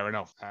 This is fair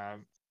enough.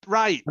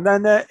 Right. And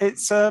then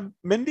it's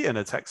Mindy and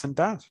a Texan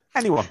dad.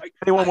 Anyone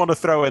want to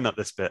throw in at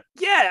this bit?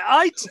 Yeah,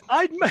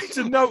 I'd made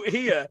a note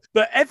here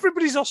that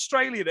everybody's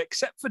Australian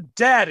except for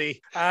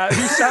Daddy,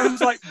 who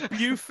sounds like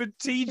Buford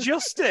T.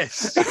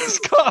 Justice.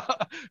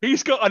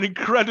 He's got an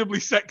incredibly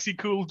sexy,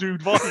 cool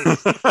dude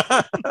voice.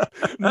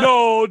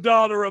 No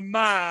daughter of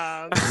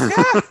mine.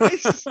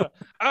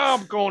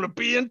 I'm going to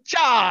be in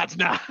charge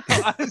now.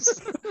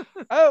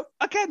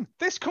 Again,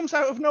 this comes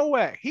out of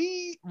nowhere.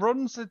 He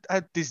runs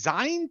a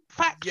design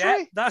factory.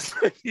 Yeah, that's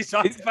a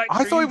design factory.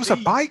 I thought it was a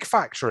bike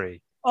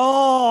factory.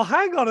 Oh,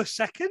 hang on a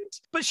second.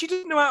 But she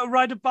didn't know how to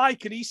ride a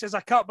bike, and he says, I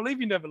can't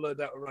believe you never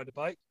learned how to ride a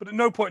bike. But at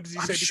no point does he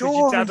say, because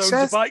your dad owns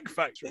a bike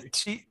factory.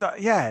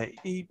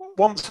 He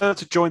wants her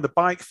to join the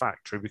bike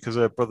factory because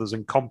her brother's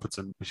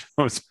incompetent, which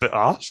was a bit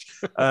harsh.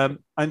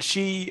 And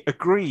she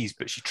agrees,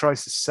 but she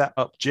tries to set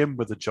up Jim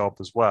with a job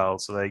as well.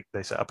 So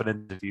they set up an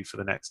interview for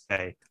the next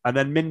day. And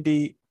then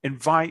Mindy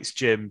invites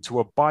Jim to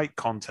a bike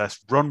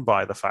contest run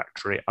by the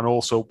factory and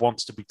also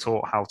wants to be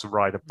taught how to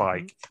ride a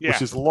bike,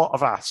 which is a lot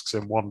of asks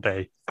in one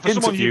day.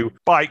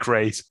 Bike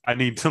race, I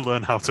need to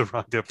learn how to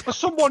ride a bike. For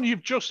someone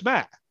you've just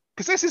met.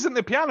 Because this isn't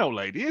the piano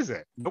lady, is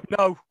it?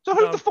 No. So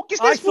who the fuck is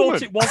this woman? I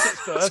thought it was at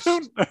first. I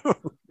don't know.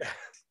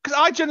 Because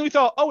I genuinely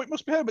thought, it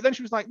must be her. But then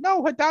she was like,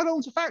 no, her dad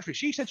owns a factory.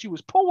 She said she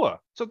was poor.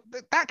 So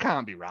that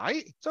can't be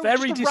right. So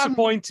very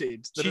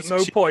disappointed that at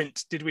no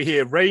point did we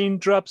hear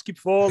raindrops keep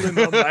falling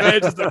on my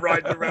head as they're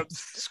riding around the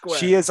square.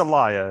 She is a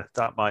liar.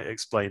 That might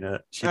explain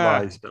it. She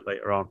lies a bit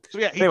later on. So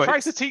he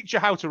tries to teach her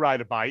how to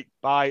ride a bike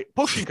by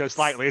pushing her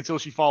slightly until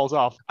she falls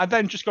off. And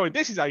then just going,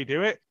 this is how you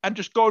do it. And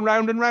just going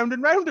round and round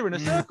and round her in a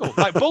circle.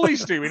 Like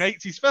bullies do in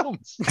 80s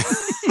films.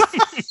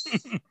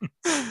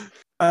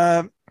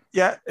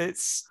 Yeah,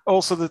 it's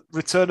also the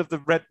return of the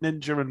Red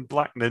Ninja and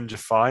Black Ninja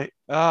fight.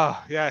 Oh,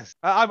 yes.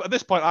 At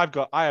this point,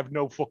 I have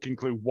no fucking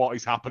clue what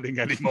is happening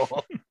anymore.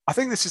 I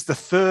think this is the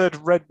third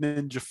Red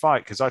Ninja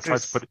fight because I tried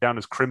to put it down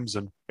as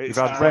Crimson. You've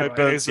had Red,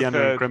 Burnt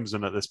Sienna, and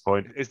Crimson at this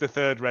point. It's the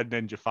third Red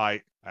Ninja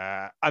fight.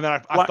 And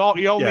then I thought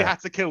he only had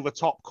to kill the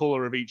top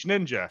colour of each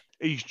ninja.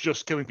 He's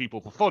just killing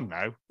people for fun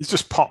now. He's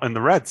just potting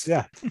the Reds,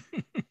 yeah.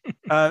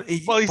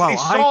 His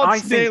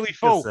sword's nearly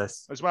full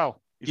as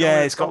well.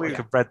 It's got like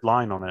a red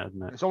line on it,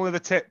 hasn't it? It's only the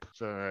tip.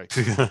 So,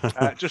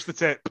 just the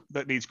tip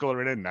that needs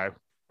colouring in now.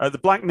 The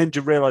Black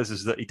Ninja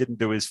realizes that he didn't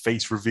do his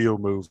face reveal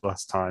move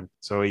last time.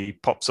 So he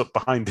pops up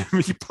behind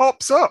him. He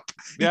pops up.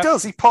 He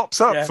does. He pops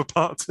up for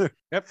part 2.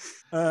 Yep.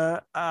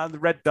 And the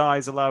red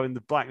dies, allowing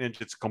the Black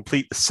Ninja to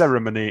complete the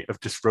ceremony of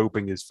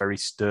disrobing his very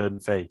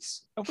stern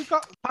face. Have we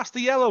got past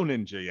the yellow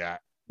ninja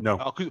yet?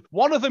 No.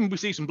 One of them, we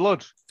see some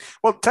blood.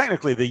 Well,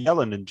 technically, the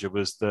yellow ninja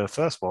was the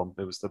first one.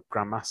 It was the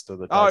Grandmaster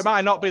that it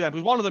might not be then.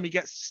 Because one of them, he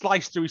gets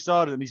sliced through his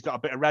sword and he's got a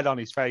bit of red on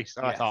his face.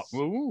 And I thought,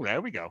 ooh,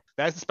 there we go.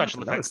 There's the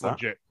special effects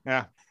budget.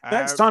 Yeah.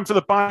 Next time for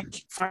the bike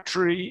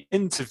factory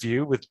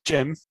interview with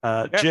Jim.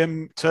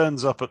 Jim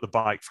turns up at the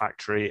bike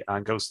factory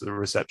and goes to the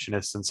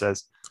receptionist and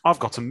says, I've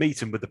got a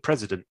meeting with the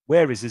president.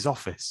 Where is his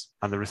office?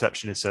 And the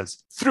receptionist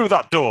says, through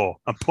that door,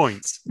 and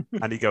points.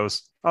 And he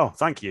goes, oh,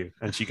 thank you.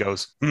 And she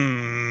goes,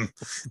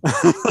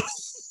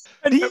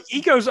 And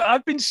he goes,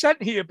 I've been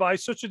sent here by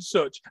such and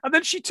such. And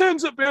then she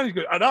turns up behind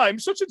him and I'm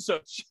such and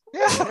such.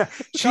 Yeah.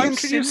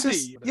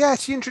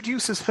 She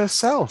introduces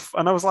herself.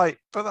 And I was like,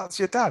 but that's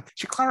your dad.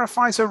 She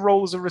clarifies her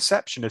role as a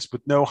receptionist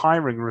with no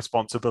hiring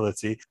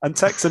responsibility. And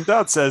Texan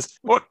Dad says,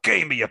 what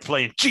game are you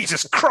playing?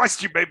 Jesus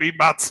Christ, you make me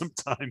mad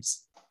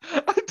sometimes.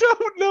 I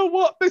don't know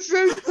what this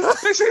is.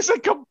 This is a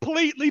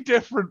completely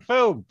different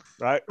film,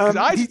 right? Because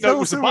I didn't know it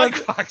was a bike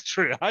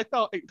factory. I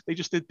thought they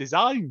just did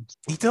designs.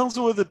 He tells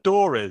her where the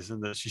door is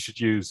and that she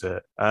should use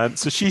it.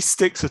 So she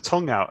sticks her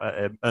tongue out at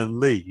him and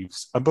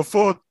leaves. And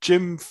before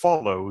Jim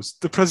follows,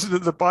 the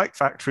president of the bike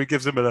factory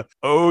gives him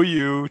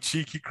you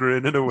cheeky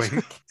grin and a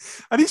wink.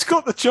 And he's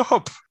got the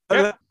job.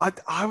 Yeah.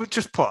 I would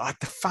just put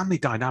the family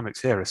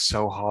dynamics here are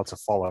so hard to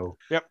follow.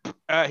 Yep.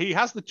 He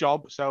has the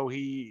job, so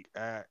he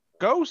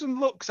goes and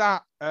looks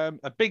at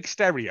a big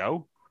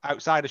stereo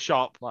outside a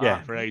shop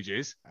for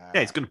ages.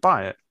 He's going to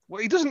buy it.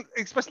 Well, he doesn't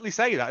explicitly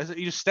say that.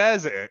 He just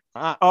stares at it.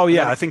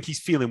 I think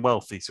he's feeling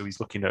wealthy, so he's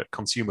looking at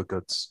consumer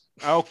goods.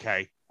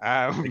 Okay.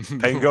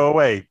 Pain go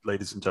away,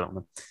 ladies and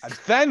gentlemen. And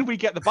then we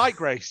get the bike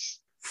race,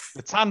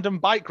 the tandem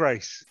bike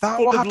race.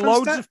 With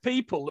loads of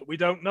people that we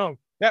don't know.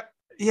 Yep.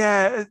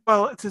 Yeah,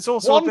 well, there's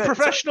also One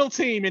professional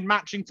team in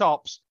matching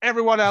tops,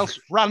 everyone else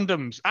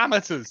randoms,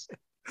 amateurs.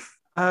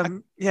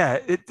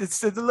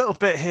 It's a little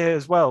bit here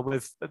as well.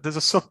 There's a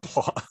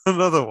subplot,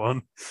 another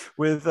one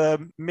with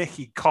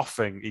Mickey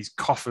coughing. He's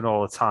coughing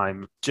all the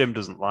time. Jim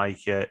doesn't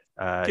like it.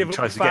 He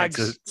tries to get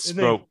him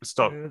to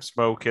stop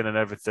smoking and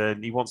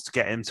everything. He wants to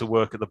get him to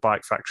work at the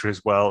bike factory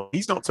as well.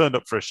 He's not turned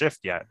up for a shift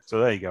yet, so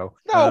there you go.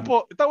 No,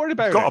 but don't worry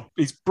about it.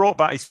 He's brought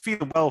back. He's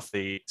feeling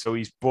wealthy, so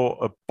he's bought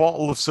a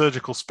bottle of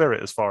surgical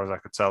spirit, as far as I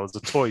could tell, as a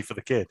toy for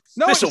the kid.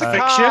 No, This'll it was a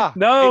fix car. you.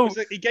 No.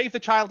 He gave the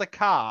child a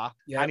car,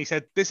 Yeah. and he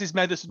said, "This is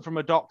medicine from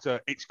a doctor.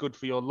 It's good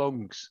for your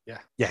lungs." Yeah.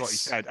 That's what he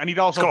Yes, said. And he'd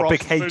also It's got a brought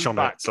big some H food on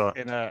it, back so-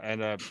 in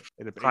a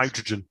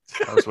hydrogen.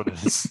 That's what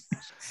it is.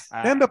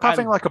 They end up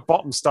having like a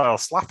bottom-style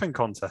slapping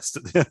contest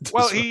at the end.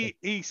 Well, as well.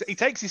 he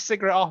takes his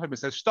cigarette off him and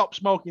says, "Stop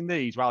smoking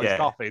these," while he's Yeah.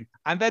 coughing.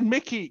 And then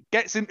Mickey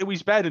gets into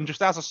his bed and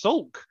just has a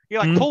sulk. He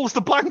pulls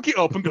the blanket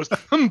up and goes,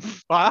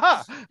 "Humph," like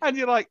that. And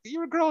you're like,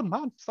 "You're a grown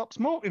man. Stop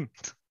smoking."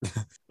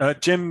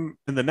 Jim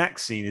in the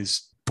next scene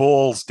is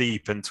balls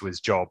deep into his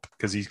job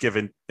because he's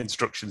giving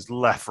instructions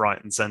left,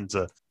 right, and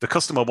center. The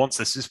customer wants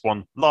this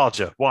one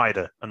larger,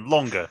 wider, and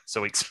longer,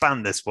 so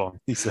expand this one.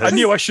 He says. I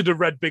knew I should have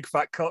read Big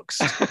Fat Cocks.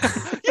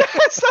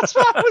 Yes, that's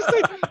what I was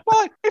thinking.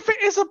 Well, if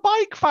it is a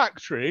bike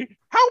factory,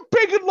 how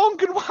big and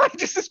long and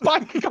wide is this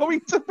bike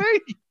going to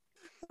be?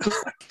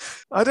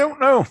 I don't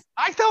know.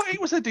 I thought it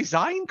was a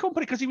design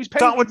company because he was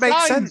painting That would make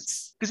signs.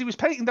 sense. Because he was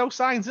painting those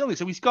signs earlier.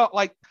 So he's got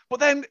but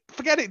then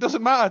forget it,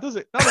 doesn't matter, does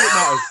it? None of it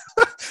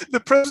matters. The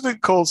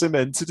president calls him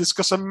in to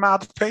discuss a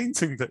mad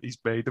painting that he's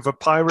made of a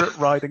pirate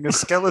riding a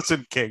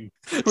skeleton king,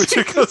 which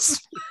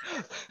because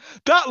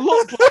That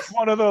looked like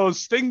one of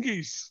those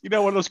thingies,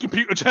 one of those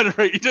computer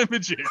generated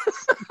images.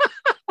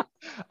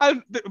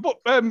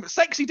 And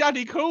sexy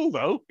daddy cool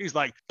though, he's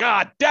like,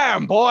 "God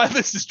damn, boy,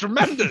 this is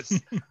tremendous."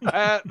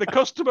 The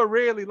customer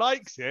really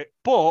likes it,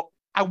 but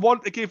I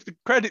want to give the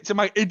credit to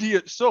my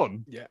idiot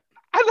son. Yeah.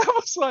 And I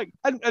was like,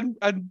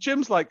 and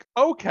Jim's like,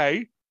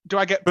 "Okay, do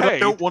I get but paid?" I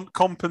don't want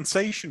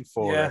compensation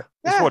for Yeah. it.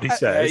 That's what he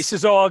says. He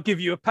says, "Oh, I'll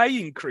give you a pay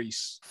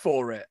increase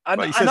for it." And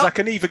But he and says, I- I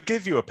can either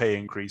give you a pay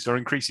increase or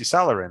increase your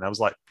salary. And I was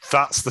like,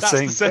 that's the That's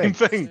same the same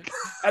thing.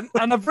 thing.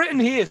 and I've written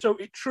here, so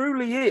it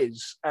truly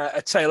is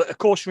a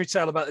cautionary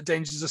tale about the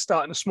dangers of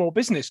starting a small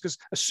business. Because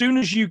as soon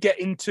as you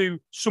get into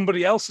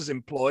somebody else's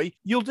employ,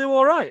 you'll do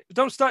all right. But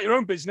don't start your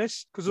own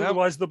business, because No.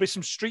 otherwise there'll be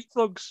some street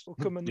thugs will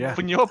come and Yeah.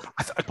 Open you up.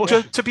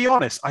 To be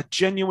honest, I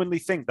genuinely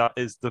think that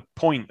is the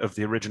point of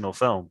the original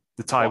film,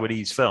 the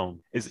Taiwanese film.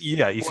 Is if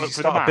Work you for the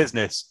start a man.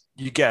 business,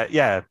 you get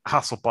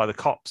hassled by the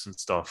cops and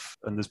stuff,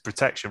 and there's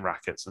protection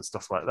rackets and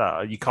stuff like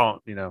that. You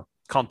can't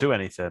do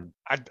anything,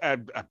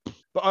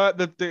 But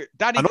the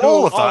Daddy and Cool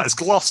all of that is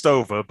glossed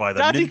over by the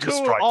Daddy Ninja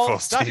Cool, Strike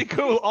Force Daddy team.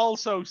 Cool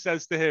also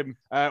says to him,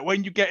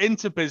 when you get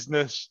into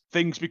business,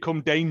 things become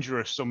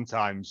dangerous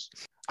sometimes.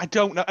 I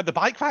don't know. At the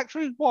bike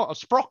factory? What? A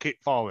sprocket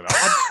falling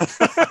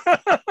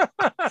out?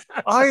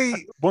 I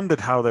wondered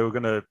how they were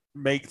going to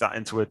make that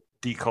into a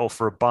decal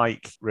for a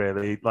bike,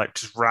 really. Like,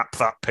 just wrap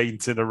that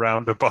painting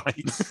around a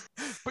bike.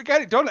 But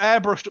get it done,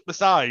 airbrushed up the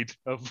side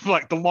of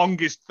the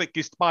longest,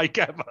 thickest bike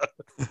ever.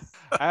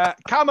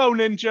 Camo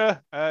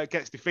Ninja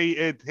gets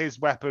defeated. His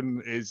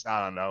weapon is,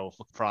 I don't know,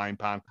 a frying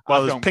pan. Well,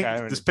 I there's don't Pink, care.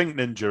 there's Pink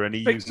Ninja, and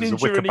he Pink uses a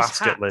Ninja wicker and his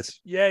basket hat. lid.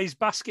 Yeah, his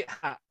basket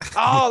hat.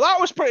 Oh, that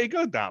was pretty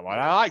good, that one.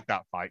 I like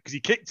that fight because he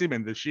kicked him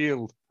in the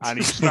shield and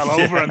he just fell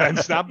over and then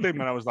stabbed him.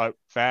 And I was like,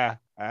 fair.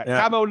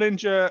 Yeah. Camo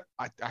Ninja,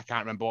 I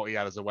can't remember what he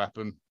had as a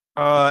weapon.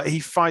 He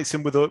fights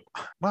him with it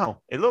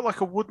looked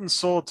like a wooden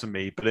sword to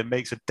me, but it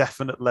makes a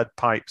definite lead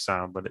pipe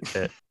sound when it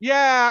hit.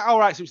 Yeah, all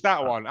right, so it's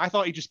that one. I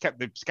thought he just kept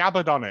the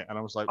scabbard on it, and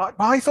I was like,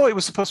 I thought it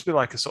was supposed to be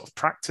like a sort of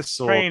practice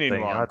sword Training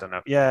thing. one. I don't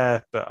know. Yeah,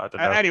 but I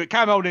don't know. anyway,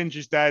 Camo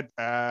Ninja's dead,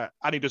 and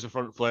he does a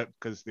front flip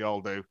because they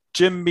all do.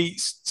 Jim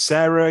meets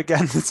Sarah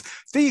again.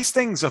 These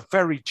things are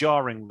very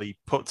jarringly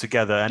put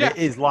together, and it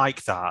is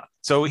like that.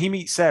 So he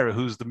meets Sarah,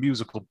 who's the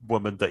musical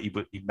woman that he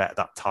met at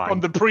that time. On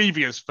the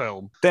previous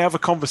film. They have a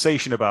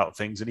conversation about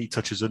things, and he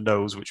touches her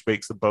nose, which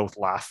makes them both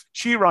laugh.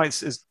 She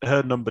writes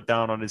her number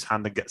down on his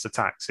hand and gets a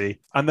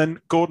taxi. And then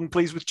Gordon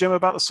pleads with Jim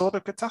about the Sword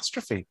of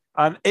Catastrophe.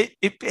 And it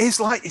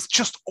is like, it's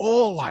just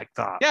all like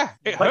that. Yeah,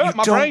 it Like, hurt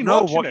my you don't brain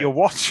know watching what it. you're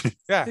watching.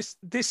 Yeah. Is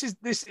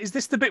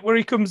this the bit where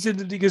he comes in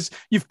and he goes,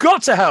 "You've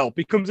got to help."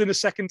 He comes in a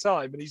second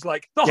time and he's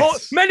like,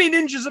 many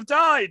ninjas have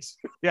died.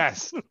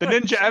 Yes, the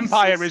Ninja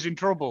Empire is in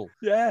trouble.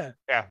 Yeah.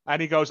 Yeah,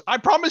 and he goes, "I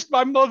promised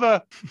my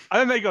mother,"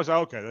 and then he goes,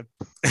 "Oh, "Okay then."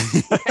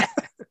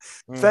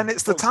 Then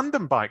it's the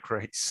tandem bike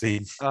race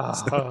scene.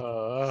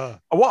 Uh,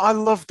 What I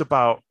loved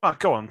about...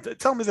 go on.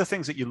 Tell me the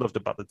things that you loved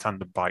about the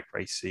tandem bike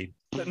race scene.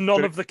 That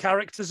none of the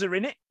characters are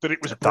in it. that it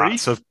was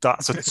brief.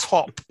 That's a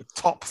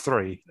top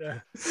three. Yeah.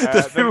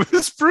 That it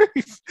was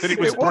brief. That it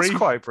was brief.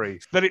 quite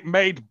brief. That it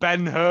made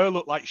Ben Hur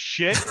look like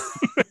shit.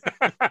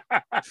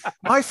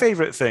 My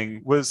favourite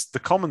thing was the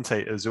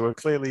commentators who were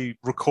clearly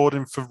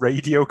recording for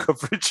radio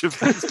coverage of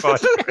this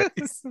bike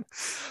race.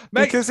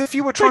 Because if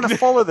you were trying to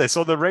follow this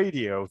on the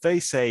radio, they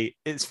say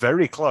it's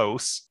very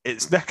close.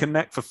 It's neck and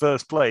neck for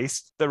first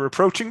place. They're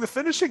approaching the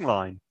finishing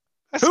line.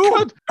 That's Who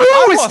good.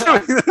 is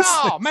doing this?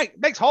 Oh,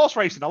 makes horse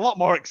racing a lot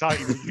more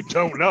exciting when you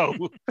don't know.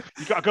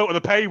 You got to go to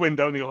the pay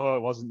window and you go, oh,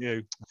 it wasn't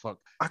you. Fuck.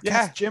 I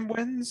guess Jim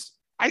wins.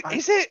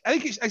 Is it? I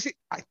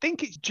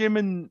think it's Jim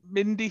and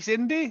Mindy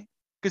Cindy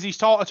because he's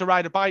taught her to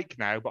ride a bike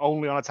now, but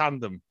only on a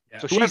tandem. Yeah.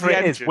 So she's Whoever the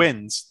it is engine.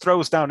 wins,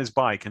 throws down his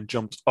bike and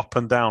jumps up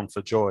and down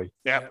for joy.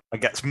 Yeah. And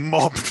gets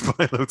mobbed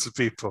by loads of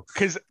people.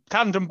 Because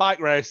tandem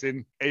bike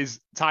racing is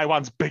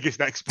Taiwan's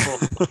biggest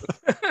export.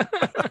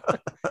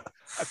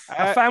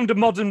 I found a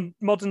modern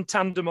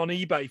tandem on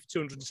eBay for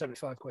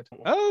 275 quid.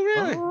 Oh,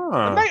 really?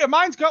 A mate of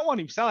mine's got one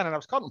he was selling, and I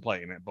was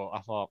contemplating it, but I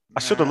thought I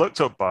should have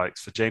looked up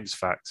bikes for James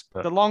Facts,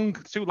 but too long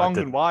didn't.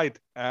 and wide.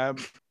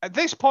 At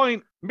this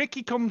point,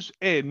 Mickey comes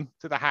in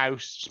to the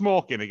house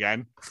smoking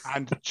again,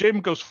 and Jim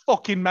goes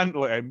fucking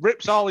mental at him,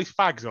 rips all his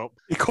fags up.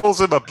 he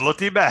calls him a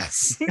bloody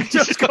mess.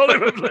 Just call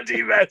him a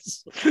bloody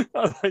mess.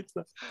 I like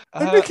that.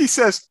 And Mickey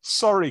says,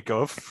 "Sorry,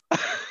 Gov."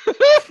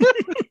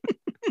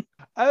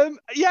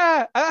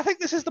 Yeah, and I think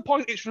this is the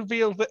point it's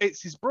revealed that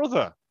it's his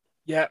brother.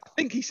 Yeah. I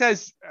think he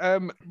says,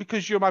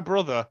 because you're my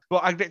brother,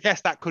 but I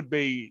guess that could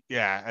be,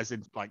 as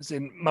in like As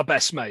in my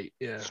best mate.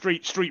 Yeah.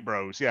 street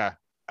bros, yeah.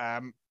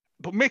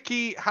 But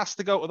Mickey has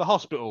to go to the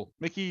hospital.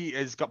 Mickey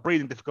has got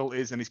breathing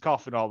difficulties and he's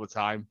coughing all the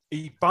time.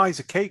 He buys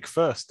a cake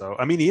first, though.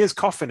 I mean, he is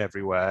coughing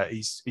everywhere.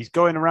 He's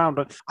going around.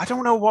 I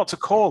don't know what to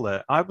call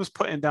it. I was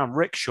putting down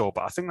rickshaw,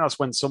 but I think that's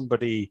when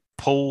somebody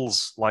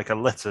pulls like a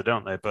litter,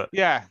 don't they? But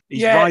Yeah, he's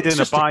Yeah, riding it's a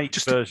just bike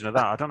version of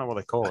that. I don't know what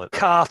they call it.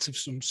 Cart of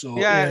some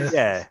sort. Yeah.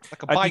 Yeah.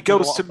 like a And bike he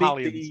with a goes lot to of meet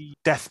pallions. the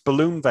death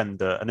balloon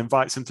vendor and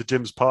invites him to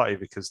Jim's party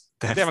because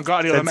They haven't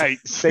got any other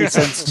mates. They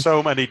send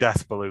so many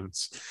death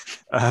balloons.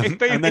 If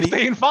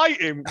they invite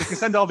him, they can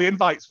send all the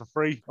invites for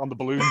free on the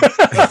balloon.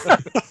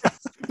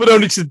 But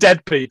only to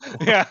dead people.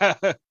 Yeah.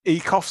 He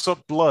coughs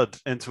up blood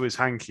into his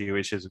hanky,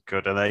 which isn't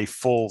good, and then he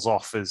falls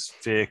off his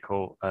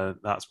vehicle, and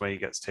that's where he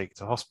gets taken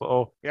to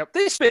hospital.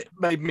 This bit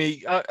made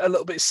me a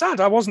little bit sad.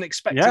 I wasn't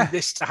expecting Yeah.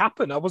 this to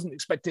happen. I wasn't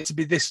expecting it to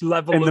be this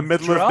level In the of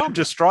middle drama. of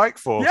Ninja Strike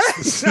Force. Yeah,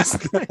 This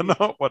exactly. is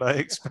not what I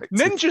expected.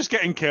 Ninja's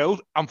getting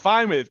killed. I'm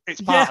fine with.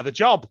 It's part Yeah. of the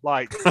job.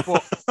 Like,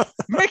 but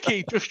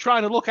Mickey just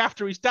trying to look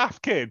after his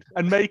daft kid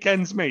and make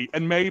ends meet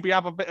and maybe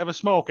have a bit of a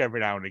smoke every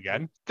now and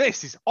again.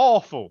 This is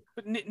awful.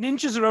 But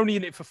ninjas are only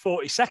in it for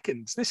 40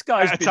 seconds. This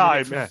guy's At a been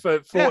time, in yeah. it for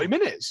 40 Yeah.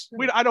 minutes.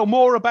 I know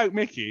more about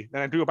Mickey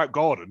than I do about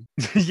Gordon.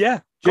 Yeah.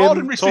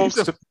 Gordon Jim receives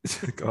talks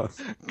a, to... God.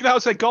 I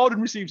would say Gordon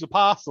receives a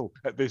parcel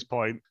at this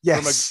point.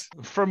 Yes.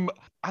 From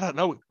I don't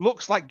know,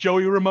 looks like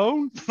Joey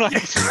Ramone.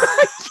 Like,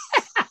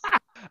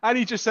 and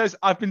he just says,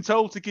 I've been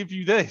told to give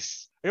you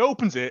this. He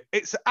opens it.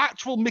 It's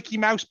actual Mickey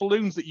Mouse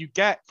balloons that you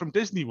get from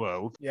Disney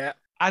World. Yeah.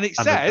 And it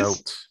And a says,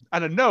 note.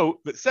 and a note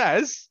that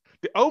says,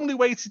 the only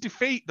way to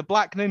defeat the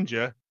Black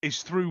Ninja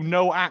is through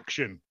no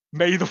action.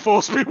 May the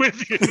force be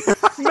with you.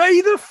 May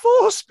the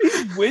force be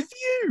with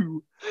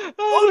you.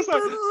 I was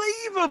like,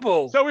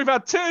 Unbelievable. so we've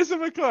had Tears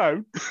of a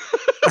Clown.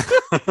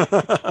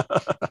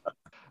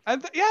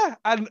 And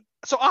and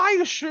so I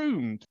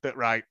assumed that,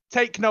 right,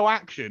 take no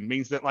action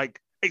means that, like,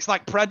 it's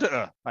like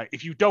Predator. Like,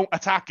 if you don't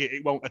attack it,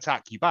 it won't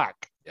attack you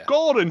back. Yeah.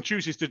 Gordon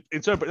chooses to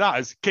interpret that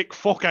as kick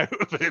fuck out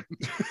of him.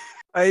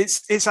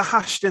 It's a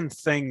hashed in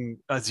thing,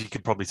 as you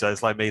could probably say.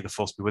 It's like May the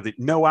Force be with it.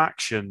 No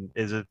action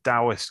is a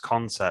Taoist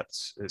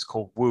concept. It's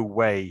called Wu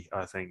Wei,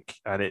 I think.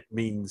 And it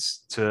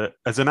means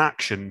as an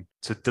action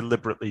to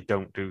deliberately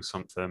don't do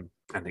something.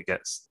 And it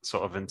gets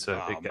sort of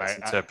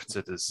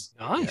interpreted as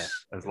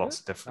Nice. there's lots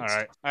of different All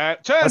right.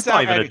 stuff. Turns That's not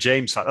out even a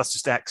James fact. That's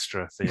just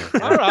extra for you.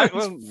 all right.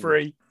 Well,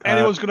 Free.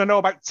 anyone's going to know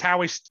about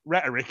Taoist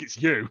rhetoric, it's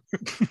you.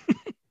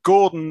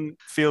 Gordon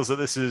feels that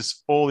this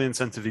is all the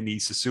incentive he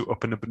needs to suit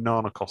up in a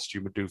banana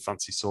costume and do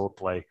fancy sword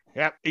play.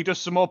 Yeah, he does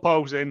some more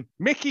posing.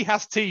 Mickey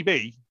has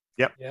TB.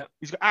 Yep. Yeah.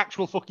 He's got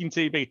actual fucking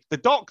TB. The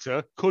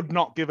doctor could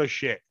not give a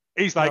shit.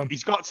 He's like, No.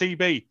 he's got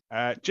TB.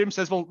 Jim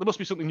says, well, there must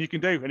be something you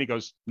can do. And he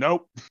goes,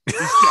 nope.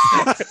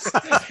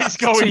 He's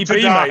going to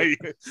TB, die.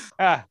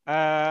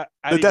 The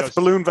And he death goes,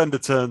 balloon vendor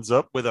turns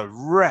up with a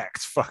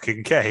wrecked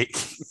fucking cake.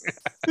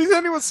 Does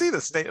anyone see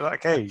the state of that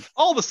cake?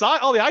 all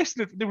the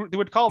icing, they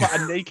would call that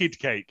a naked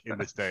cake in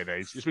this day and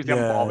age. Just because they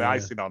haven't put all the Yeah.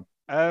 icing on.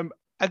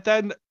 And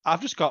then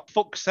I've just got,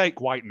 fuck's sake,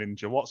 White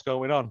Ninja, what's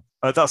going on?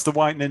 That's the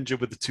white ninja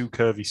with the two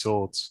curvy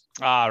swords.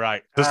 Ah,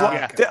 right.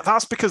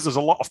 That's because there's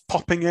a lot of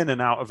popping in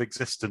and out of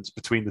existence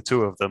between the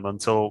two of them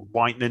until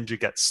white ninja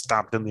gets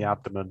stabbed in the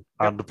abdomen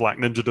and the black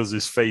ninja does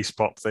his face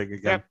pop thing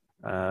again.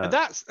 And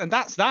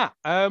that's that.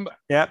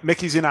 Yeah,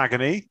 Mickey's in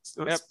agony,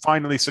 Yep.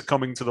 finally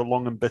succombing to the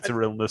long and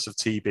bitter illness of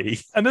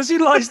TB. And as he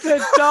lies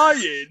there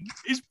dying,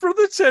 his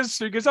brother turns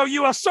to him and goes, oh,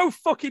 you are so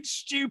fucking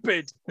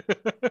stupid.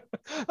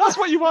 That's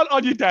what you want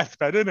on your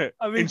deathbed, isn't it?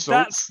 I mean,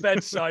 Insults. that's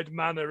bedside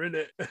manner,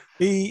 isn't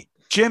it?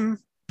 Jim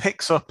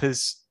picks up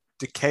his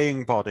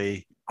decaying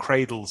body,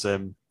 cradles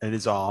him in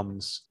his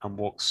arms and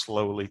walks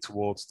slowly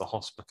towards the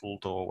hospital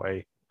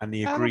doorway. And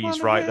he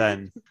agrees right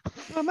then.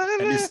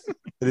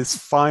 In his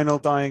final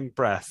dying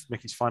breath,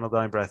 Mickey's final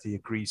dying breath, he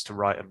agrees to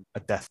write him a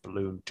death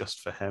balloon just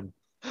for him.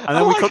 And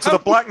then we cut to the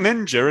Black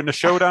Ninja in a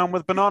showdown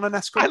with Banana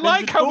Nesquik. I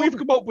like how Golden. we've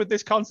come up with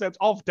this concept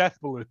of death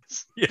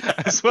balloons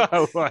as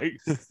well. Like,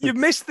 You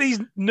miss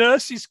these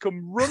nurses come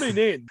running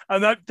in,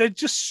 and they're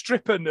just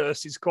stripper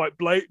nurses, quite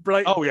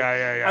blatant. oh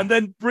yeah. And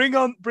then bring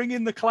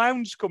in the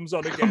clowns comes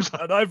on again,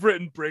 and I've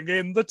written bring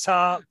in the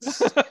tarts.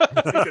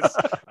 Because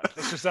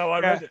that's just how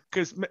I read it.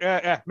 Because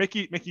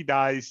Mickey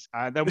dies,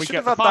 and then They we should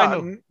get have the had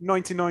final. that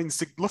 99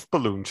 Sig Luft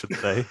balloon,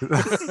 shouldn't they?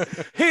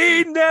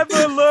 He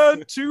never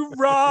learned to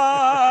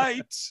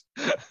write.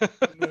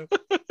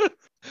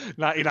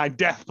 99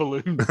 death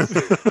balloons.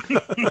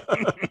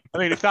 I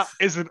mean, if that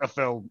isn't a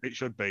film, it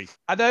should be.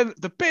 And then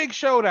the big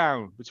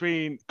showdown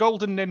between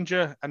Golden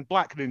Ninja and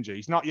Black Ninja.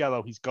 He's not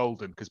yellow, he's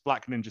golden, because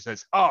Black Ninja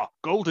says,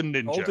 Golden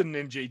Ninja. Golden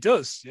Ninja he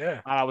does,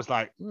 yeah. And I was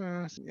like,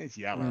 it's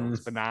yellow,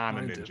 it's Banana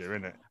kind Ninja, of.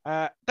 isn't it?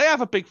 They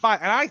have a big fight,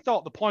 and I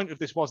thought the point of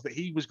this was that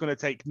he was going to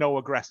take no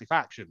aggressive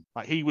action.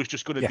 Like, he was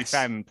just going to Yes.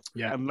 defend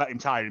Yeah. and let him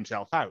tire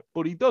himself out.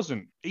 But he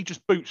doesn't. He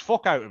just boots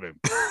fuck out of him.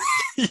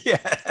 Yeah.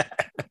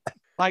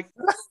 Like,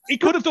 he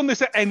could have done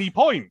this at any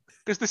point,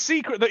 because the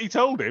secret that he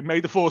told him,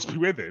 may the force be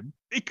with him,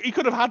 he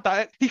could have had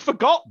that. He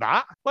forgot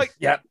that. Like,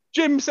 Yeah.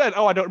 Jim said,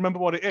 I don't remember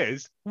what it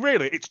is.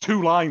 Really, it's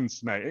 2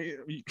 lines, mate.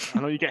 I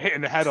know you get hit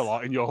in the head a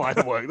lot in your line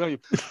of work, don't you?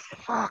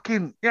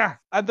 Fucking, yeah.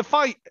 And the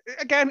fight,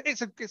 again,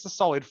 it's a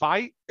solid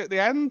fight at the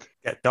end.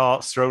 Get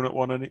darts thrown at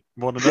one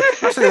another.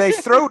 Actually, they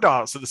throw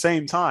darts at the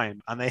same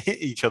time and they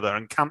hit each other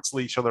and cancel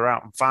each other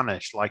out and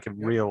vanish like in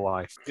real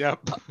life. Yeah.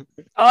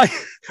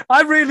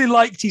 I really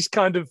liked his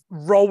kind of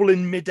roll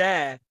in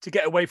midair to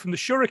get away from the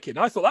shuriken.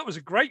 I thought that was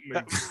a great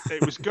move.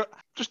 It was good.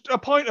 Just a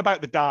point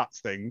about the darts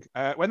thing.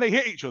 When they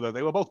hit each other,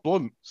 they were both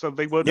blunt, so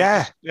they were.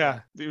 Yeah.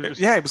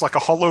 It was like a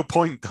hollow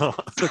point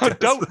dart.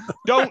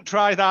 don't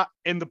try that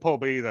in the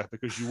pub either,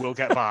 because you will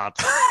get barred.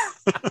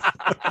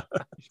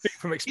 Speak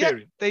from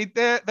experience. They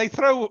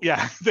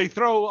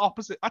throw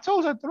opposite. I'm not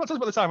talking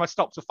about the time I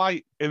stopped a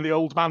fight in the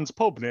old man's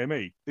pub near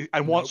me,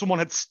 and once someone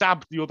had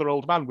stabbed the other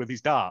old man with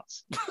his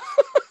darts.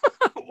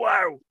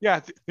 Wow.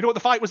 Yeah, you know what the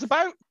fight was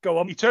about? Go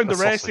on. He turned the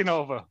racing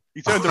over.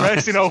 He turned the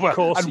racing over Of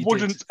course and he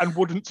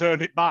wouldn't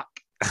turn it back.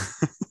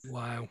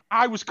 Wow.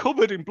 I was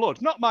covered in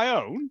blood, not my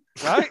own,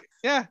 right?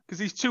 Yeah, because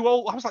he's too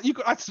old. I was like,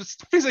 I had to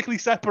physically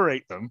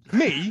separate them.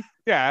 Me,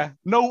 yeah,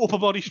 no upper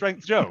body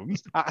strength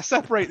Jones. I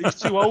separate these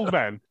 2 old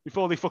men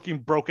before they fucking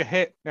broke a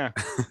hip. Yeah.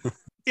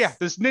 Yeah,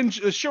 there's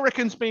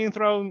shurikens being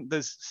thrown.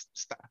 There's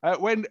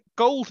when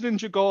Gold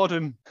Ninja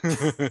Gordon,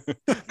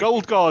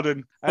 Gold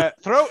Gordon,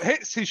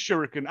 hits his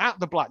shuriken at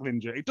the Black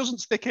Ninja. It doesn't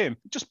stick him;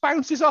 it just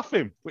bounces off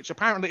him, which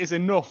apparently is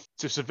enough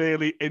to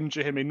severely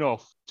injure him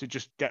enough to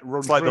just get run.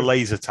 It's like through. the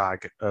laser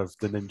tag of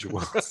the Ninja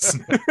World.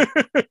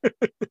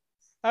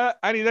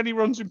 And then he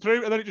runs him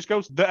through, and then it just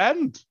goes the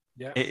end.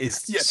 Yeah. It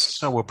is Yes.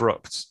 so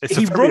abrupt.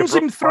 He runs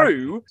him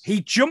through,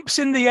 he jumps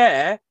in the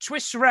air,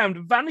 twists around,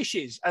 and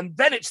vanishes, and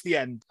then it's the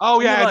end.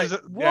 Oh And you're yeah, like,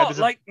 what?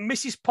 Like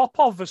Mrs.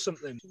 Popov or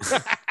something?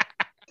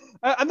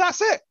 and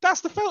that's it.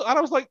 That's the film. And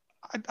I was like,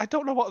 I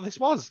don't know what this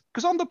was,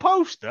 because on the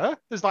poster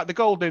there's like the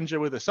Gold Ninja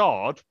with a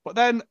sword, but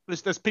then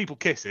there's people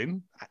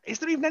kissing. Is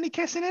there even any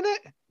kissing in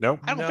it? No.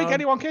 I don't think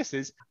anyone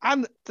kisses.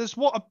 And there's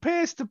what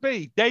appears to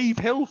be Dave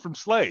Hill from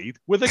Slade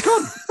with a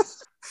gun.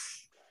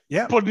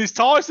 Yeah. Putting his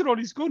Tyson on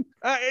his gun.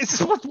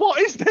 What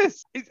is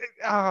this?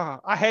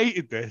 I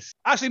hated this.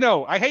 Actually,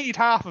 no, I hated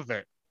half of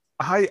it.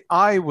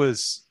 I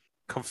was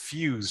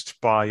confused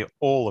by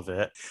all of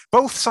it.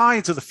 Both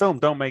sides of the film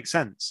don't make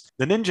sense.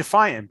 The ninja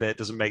fighting bit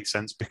doesn't make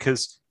sense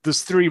because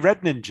there's 3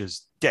 red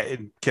ninjas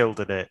getting killed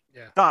in it.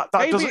 Yeah. That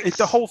Maybe doesn't. it's-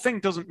 The whole thing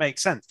doesn't make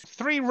sense.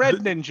 3 red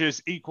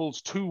ninjas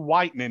equals 2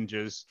 white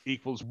ninjas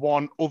equals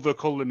 1 other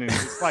color ninja.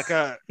 It's like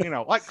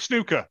like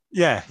snooker.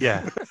 Yeah,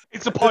 yeah.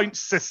 It's a point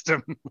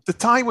system. The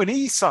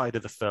Taiwanese side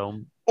of the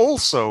film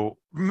also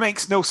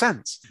makes no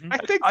sense. I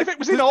think if it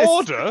was in There's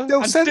order,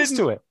 no and sense didn't-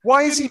 to it.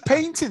 Why is he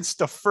painting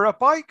stuff for a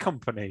bike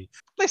company?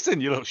 Listen,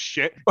 you little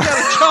shit. You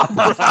had a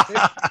job,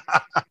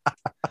 right?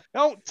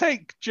 Don't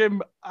take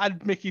Jim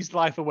and Mickey's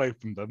life away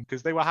from them,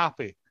 because they were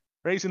happy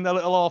raising their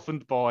little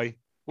orphaned boy,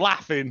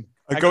 laughing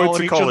And and going calling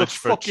to each other college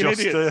for fucking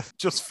just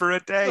idiots. for a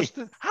day.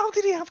 How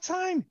did he have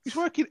time? He's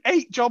working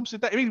 8 jobs a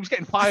day. I mean, he was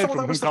getting I fired thought from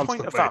that them was the point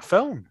of constantly. that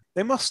film.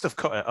 They must have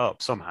cut it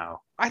up somehow.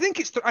 I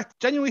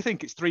genuinely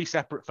think it's 3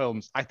 separate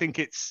films. I think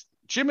it's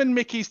Jim and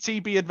Mickey's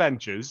TB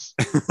Adventures.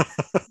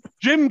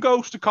 Jim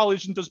goes to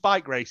college and does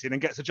bike racing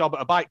and gets a job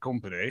at a bike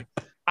company,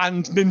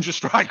 and Ninja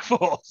Strike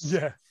Force.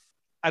 Yeah.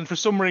 And for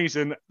some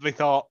reason, they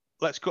thought,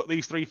 let's cut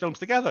these 3 films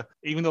together,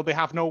 even though they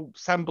have no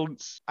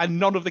semblance and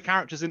none of the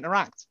characters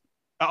interact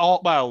at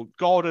all. Well,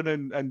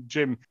 Gordon and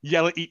Jim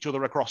yell at each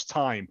other across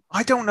time.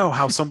 I don't know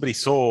how somebody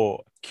saw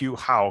Q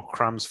How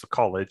Crams for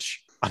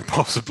College and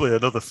possibly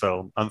another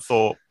film and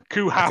thought, I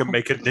Kuhau can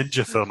make a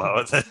ninja film out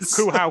of this.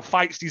 Kuhau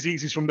fights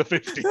diseases from the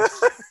 50s.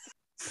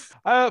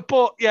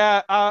 But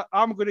yeah,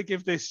 I'm going to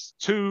give this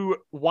 2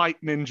 white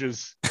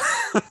ninjas,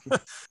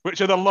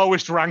 which are the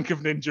lowest rank of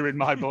ninja in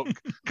my book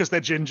because they're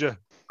ginger.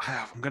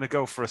 I'm going to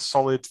go for a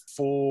solid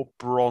 4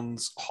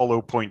 bronze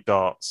hollow point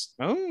darts.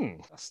 Oh,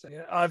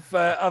 Yeah, I've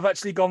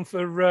actually gone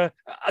for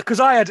because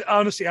I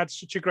honestly had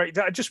such a great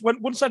day. I just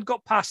once I'd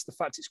got past the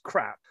fact it's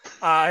crap,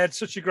 I had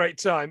such a great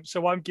time.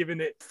 So I'm giving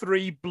it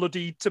 3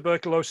 bloody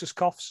tuberculosis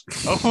coughs.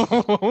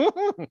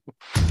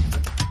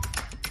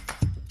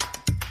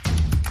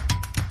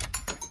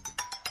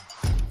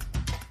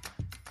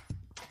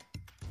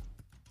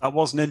 That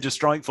was Ninja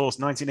Strike Force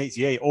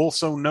 1988,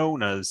 also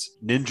known as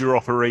Ninja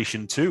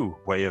Operation 2,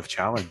 Way of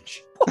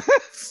Challenge.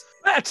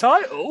 That a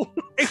title?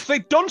 If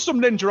they'd done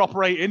some ninja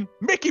operating,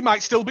 Mickey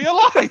might still be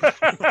alive.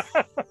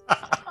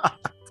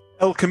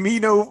 El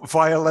Camino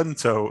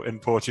Violento in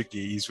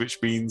Portuguese, which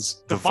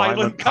means the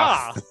violent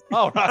car. path.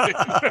 Oh, right.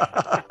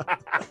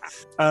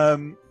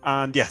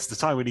 And yes, the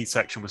Time We Need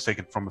section was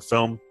taken from a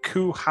film,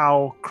 Ku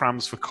Hao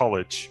Crams for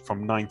College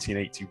from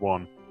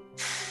 1981.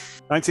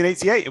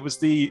 1988, it was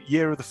the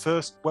year of the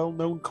first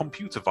well-known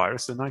computer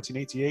virus, the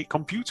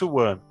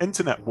 1988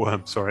 internet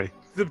worm, sorry.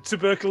 The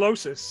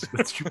tuberculosis.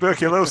 The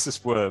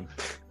tuberculosis worm.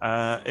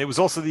 It was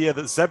also the year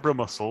that zebra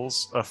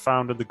mussels are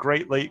found in the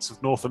Great Lakes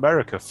of North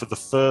America for the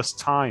first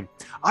time.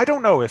 I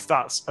don't know if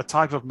that's a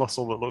type of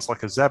mussel that looks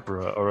like a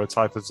zebra or a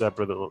type of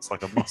zebra that looks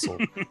like a mussel.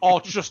 Or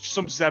just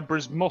some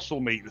zebra's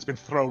muscle meat that's been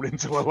thrown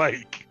into a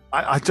lake.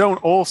 I don't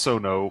also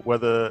know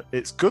whether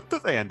it's good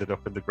that they ended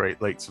up in the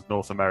Great Lakes of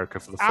North America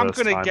for the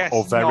first time, guess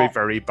or very, not.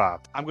 very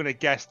bad. I'm going to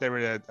guess they're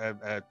a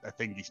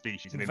thingy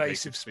species, an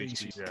Invasive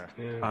species.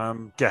 Yeah.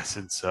 I'm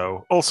guessing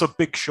so. Also,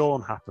 Big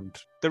Sean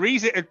happened. They're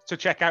easy to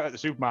check out at the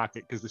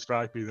supermarket because they're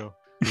stripy, though.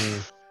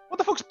 What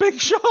the fuck's Big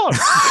Sean?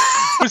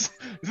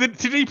 Did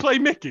he play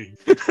Mickey?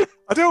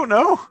 I don't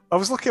know. I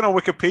was looking on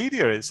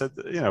Wikipedia. It said,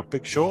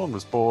 Big Sean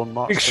was born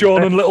March. Big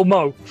Sean and Little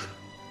Mo.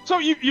 So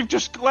you've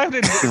just left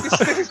in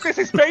this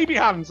is baby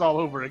hands all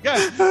over again.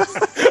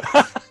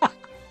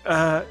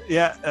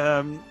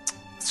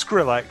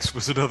 Skrillex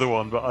was another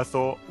one, but I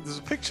thought there's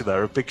a picture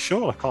there of Big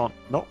Sean. I can't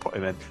not put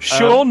him in.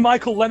 Sean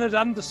Michael Leonard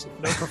Anderson.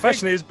 No,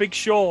 professionally is Big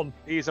Sean.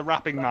 He's a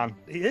rapping man.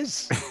 He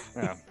is.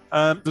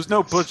 Yeah. There's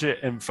no budget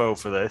info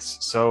for this,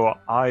 so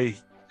not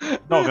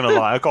going to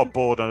lie, I got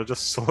bored and I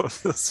just sort of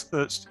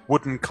searched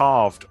wooden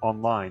carved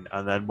online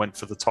and then went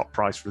for the top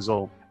price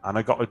result. And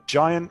I got a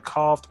giant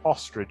carved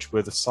ostrich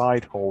with a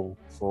side hole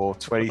for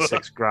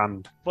 26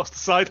 grand. What's the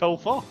side hole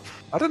for?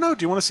 I don't know.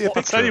 Do you want to see a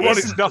picture? I'll tell you what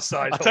This it's is not. the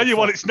side I'll tell you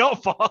hole what it's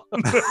not for.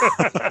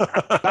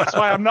 That's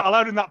why I'm not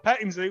allowed in that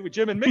petting zoo with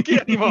Jim and Mickey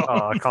anymore.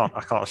 Oh,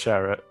 I can't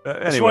share it.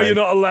 That's why you're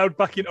not allowed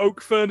back in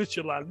Oak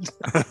Furniture Land.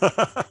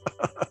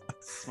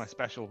 It's my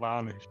special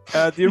varnish.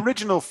 The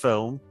original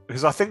film,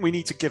 because I think we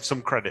need to give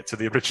some credit to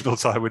the original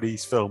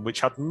Taiwanese film,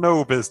 which had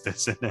no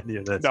business in any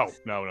of this.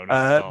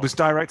 No. Was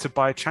directed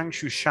by Chang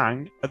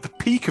Shu-shang at the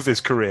peak of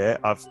his career.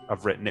 I've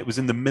written it was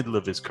in the middle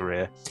of his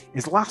career.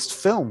 His last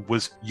film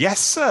was Yes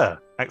Sir! !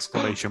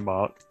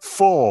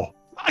 4.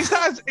 Is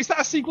that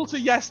a sequel to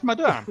Yes,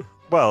 Madame?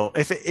 Well,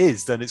 if it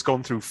is, then it's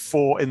gone through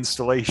 4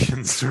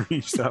 installations to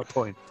reach that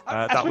point.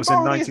 That was in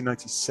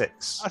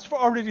 1996. As we've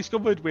already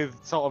discovered with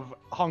sort of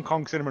Hong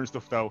Kong cinema and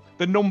stuff, though,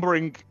 the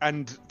numbering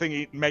and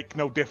thingy make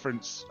no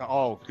difference at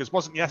all. Because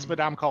wasn't Yes,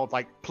 Madame called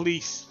like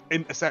Police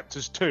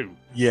Interceptors 2?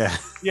 Yeah.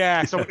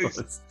 Yeah, so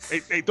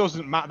it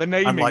doesn't matter. The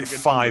naming. And like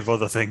 5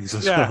 other things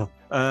as well.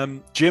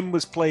 Jim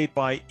was played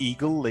by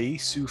Eagle Lee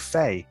Su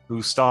Fei,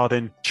 who starred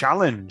in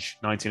Challenge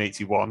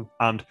 1981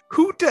 and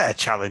Who Dare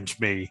Challenge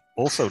Me?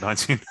 Also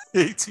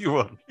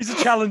 1981. He's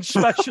a challenge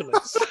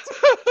specialist.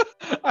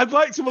 I'd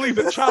like to believe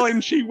that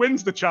Challenge, he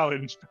wins the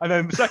challenge, and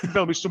then the second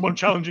film is someone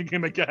challenging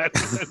him again.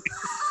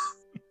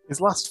 His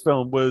last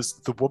film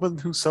was The Woman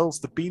Who Sells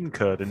the Bean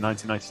Curd in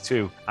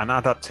 1992, an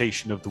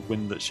adaptation of The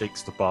Wind That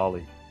Shakes the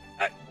Barley.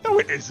 No,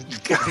 it isn't, you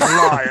fucking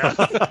liar.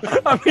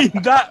 I mean,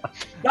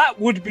 that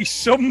would be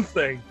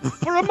something.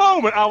 For a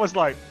moment, I was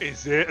like,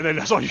 is it? And then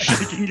I saw you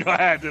shaking your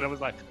head, and I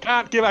was like,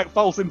 can't give out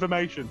false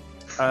information.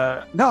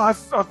 No,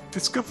 I've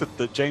discovered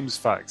that James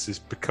Facts is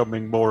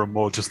becoming more and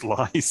more just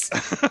lies.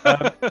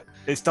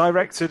 It's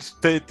directed,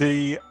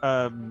 the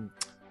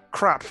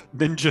crap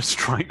Ninja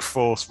Strike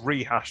Force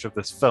rehash of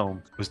this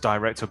film was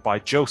directed by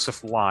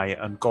Joseph Lai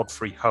and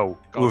Godfrey Ho,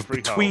 who have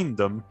between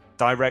them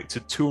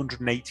directed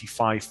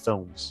 285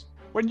 films.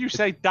 When you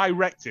say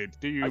directed,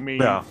 do you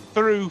mean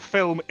through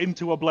film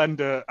into a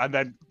blender and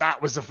then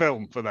that was a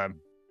film for them?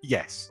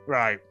 Yes.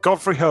 Right.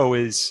 Godfrey Ho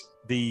is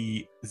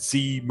the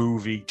Z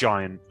movie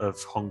giant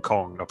of Hong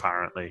Kong,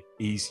 apparently.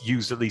 He's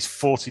used at least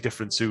 40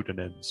 different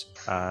pseudonyms,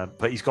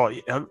 but he's got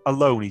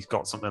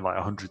something like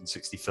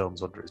 160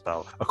 films under his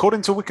belt.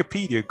 According to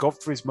Wikipedia,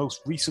 Godfrey's most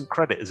recent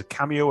credit is a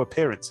cameo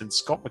appearance in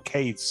Scott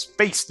McKay's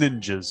Space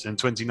Ninjas in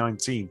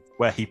 2019,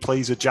 where he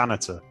plays a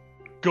janitor.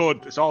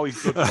 Good. It's all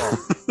he's good for.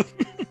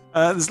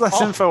 There's less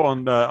info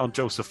on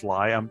Joseph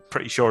Lai. I'm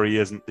pretty sure he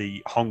isn't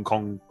the Hong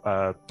Kong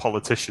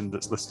politician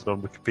that's listed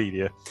on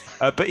Wikipedia.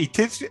 But he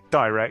did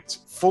direct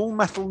Full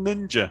Metal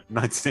Ninja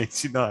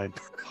 1989.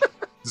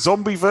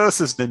 Zombie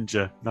vs.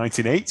 Ninja,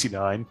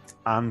 1989,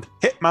 and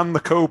Hitman the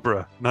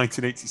Cobra,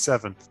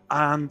 1987.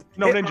 And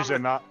No ninjas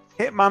in that.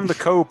 Hitman the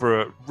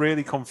Cobra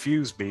really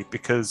confused me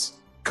because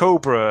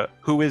Cobra,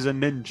 who is a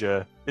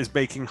ninja, is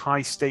making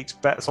high-stakes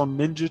bets on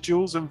ninja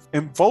duels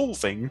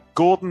involving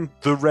Gordon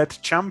the Red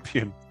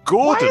Champion.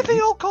 Gordon, Why are they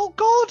all called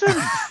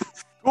Gordon?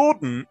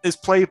 Gordon is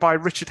played by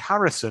Richard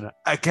Harrison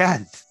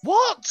again.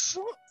 What?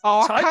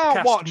 Oh, I can't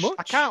Typecast watch. much.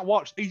 I can't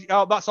watch.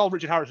 That's all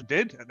Richard Harrison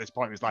did at this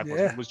point in his life.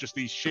 Yeah. Was just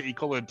these shitty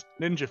coloured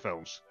ninja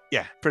films.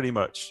 Yeah, pretty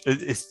much.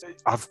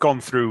 I've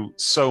gone through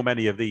so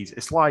many of these.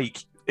 It's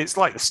like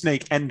the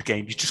Snake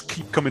Endgame. You just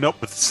keep coming up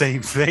with the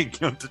same thing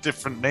under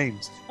different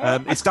names.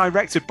 It's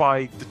directed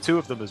by the two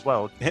of them as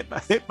well.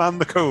 Hitman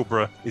the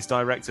Cobra is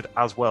directed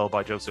as well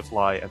by Joseph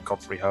Lai and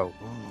Godfrey Ho.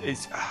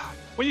 It's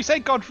When you say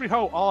Godfrey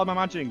Ho, all I'm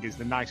imagining is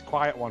the nice,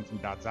 quiet one from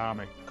Dad's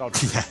Army.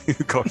 Godfrey.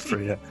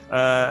 Godfrey.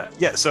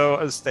 Yeah. So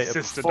as stated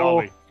Sister before,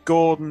 Dolly.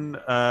 Gordon,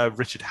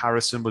 Richard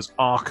Harrison was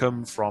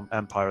Arkham from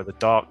Empire of the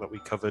Dark that we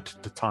covered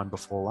the time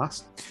before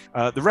last.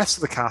 The rest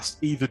of the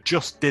cast either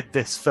just did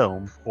this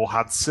film or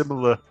had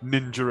similar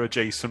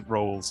ninja-adjacent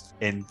roles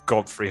in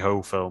Godfrey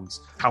Ho films.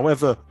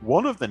 However,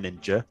 one of the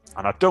ninja,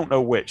 and I don't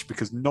know which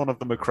because none of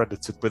them are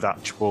credited with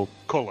actual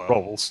Colour.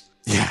 roles.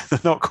 Yeah, they're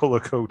not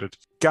color-coded.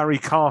 Gary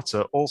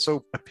Carter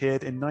also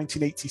appeared in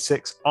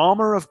 1986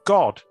 Armor of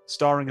God,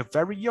 starring a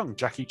very young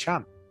Jackie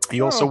Chan.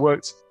 He also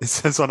worked, it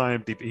says on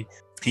IMDb,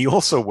 he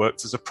also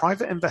worked as a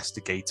private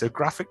investigator,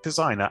 graphic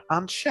designer,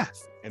 and chef.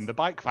 In the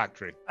Bike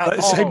Factory. At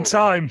the same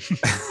time.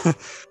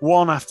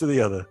 One after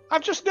the other.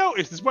 I've just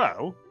noticed as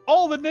well,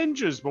 all the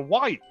ninjas were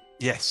white.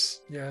 Yes.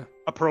 Yeah.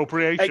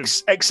 Appropriation.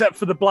 Except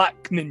for the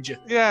black ninja,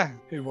 Yeah.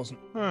 who wasn't.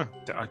 Huh.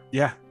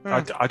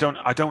 I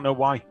don't know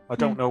why. I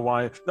don't know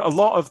why. A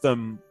lot of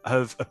them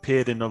have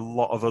appeared in a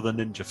lot of other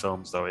ninja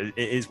films, though. It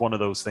is one of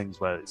those things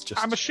where it's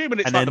just. I'm assuming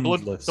it's an like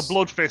endless- the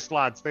Blood Fist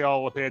lads. They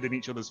all appeared in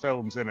each other's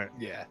films, innit?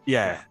 Yeah.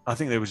 Yeah, I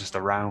think they were just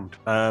around.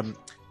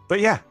 But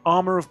yeah,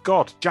 Armor of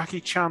God.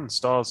 Jackie Chan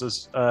stars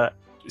as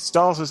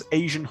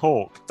Asian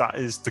Hawk. That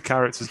is the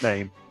character's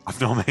name. I've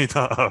not made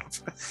that up.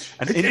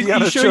 And Are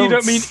Indiana you sure Jones. you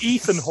don't mean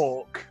Ethan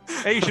Hawke?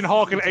 Asian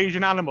Hawk and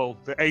Asian Animal,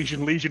 the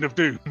Asian Legion of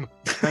Doom.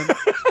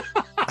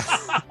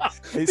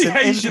 It's The an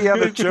Asian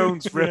Indiana movie.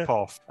 Jones Yeah.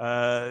 ripoff.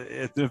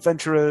 An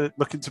adventurer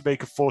looking to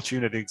make a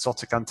fortune in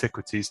exotic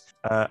antiquities.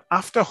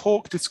 After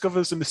Hawk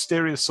discovers a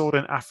mysterious sword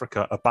in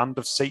Africa, a band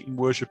of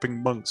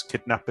Satan-worshipping monks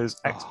kidnap his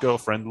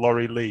ex-girlfriend,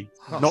 Laurie Lee,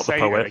 not the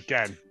Satan poet,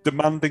 again.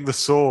 demanding the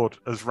sword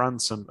as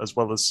ransom, as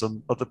well as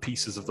some other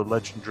pieces of the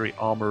legendary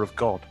Armor of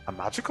God, a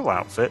magical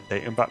outfit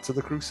dating back to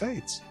the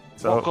Crusades.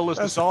 So, What colour's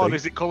the that's sword? thing.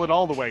 Is it coloured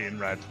all the way in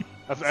red?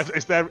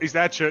 Is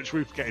their church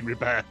roof getting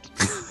repaired?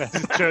 There's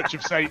a Church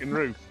of Satan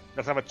roof.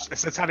 Let's have a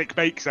satanic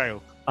bake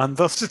sale. And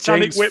thus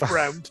Satanic James whip Fa-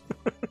 round.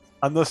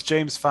 And thus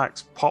James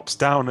Fax pops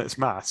down its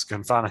mask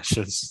and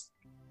vanishes.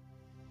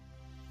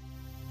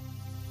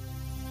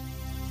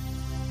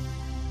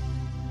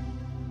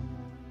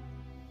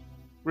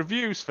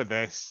 Reviews for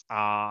this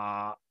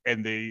are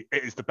it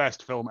is the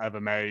best film ever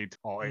made,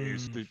 or it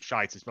is the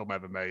shittest film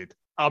ever made.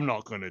 I'm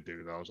not going to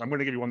do those. I'm going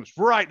to give you one that's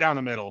right down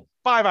the middle.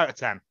 5 out of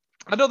 10.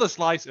 Another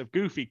slice of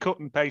goofy cut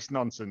and paste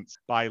nonsense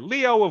by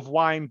Leo of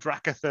Wine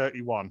Draka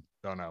 31.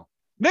 Don't know.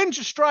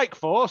 Ninja Strike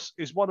Force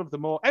is one of the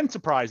more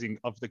enterprising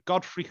of the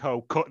Godfrey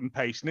Ho cut and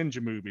paste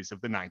ninja movies of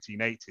the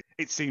 1980s.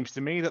 It seems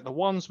to me that the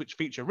ones which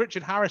feature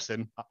Richard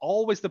Harrison are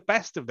always the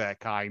best of their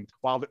kind,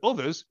 while the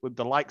others, with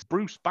the likes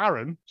Bruce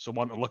Barron,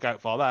 someone to look out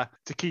for there,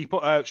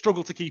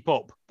 struggle to keep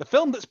up. The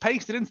film that's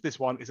pasted into this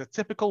one is a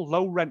typical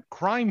low-rent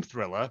crime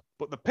thriller,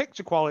 but the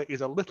picture quality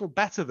is a little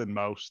better than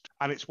most,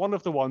 and it's one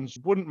of the ones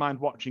you wouldn't mind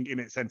watching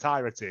in its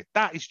entirety.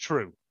 That is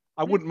true.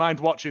 I wouldn't mind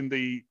watching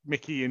the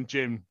Mickey and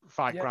Jim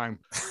fight crime.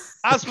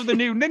 As for the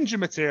new ninja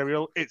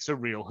material, it's a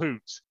real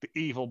hoot. The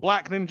evil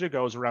black ninja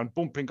goes around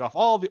bumping off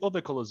all the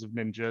other colours of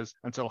ninjas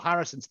until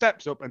Harrison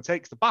steps up and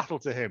takes the battle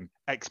to him.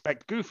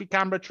 Expect goofy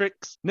camera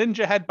tricks,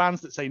 ninja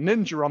headbands that say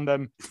ninja on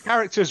them,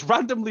 characters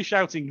randomly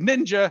shouting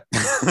ninja,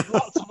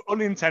 lots of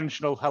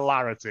unintentional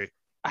hilarity.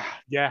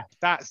 Yeah,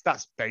 that's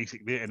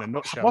basically it in a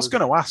nutshell. I was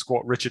going to ask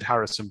what Richard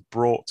Harrison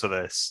brought to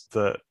this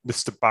that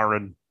Mr.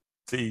 Barron,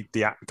 the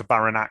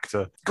Barron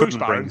actor, couldn't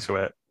bring to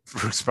it.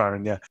 Bruce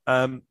Barron, yeah.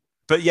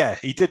 But yeah,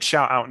 he did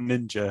shout out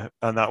ninja,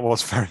 and that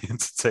was very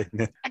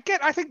entertaining. Again,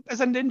 I think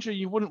as a ninja,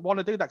 you wouldn't want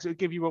to do that because it would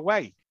give you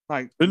away.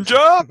 Like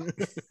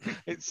ninja!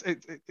 it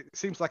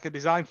seems like a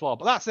design flaw,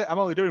 but that's it. I'm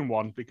only doing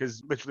one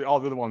because literally all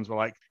the other ones were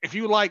like, if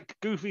you like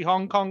goofy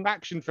Hong Kong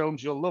action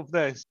films, you'll love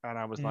this. And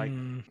I was like,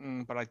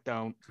 but I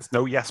don't. There's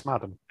no yes,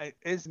 madam. It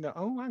is no.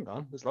 Oh, hang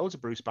on. There's loads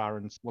of Bruce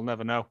Barons. We'll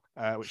never know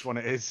which one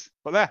it is.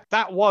 But there,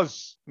 that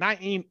was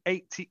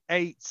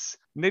 1988's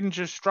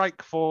Ninja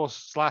Strike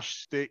Force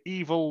 / the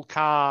evil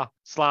car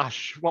 /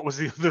 what was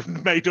the other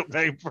made up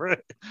name for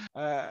it?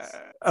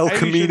 El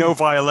Camino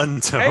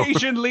Violento.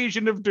 Asian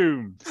Legion of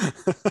Doom.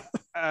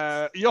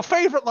 Your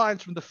favourite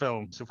lines from the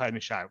film, to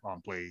finish out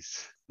on,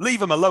 please.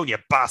 Leave him alone, you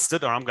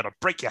bastard, or I'm going to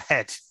break your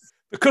head.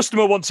 The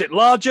customer wants it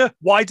larger,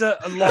 wider,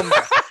 and longer.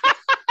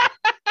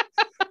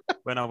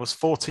 When I was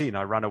 14,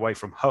 I ran away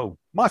from home.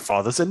 My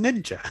father's a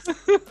ninja.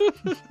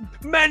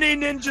 Many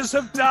ninjas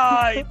have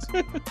died.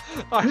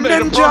 I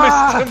made a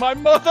promise to my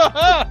mother.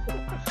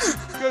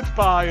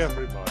 Goodbye,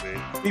 everybody.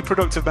 Be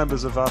productive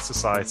members of our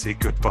society.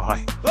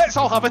 Goodbye. Let's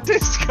all have a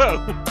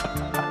disco.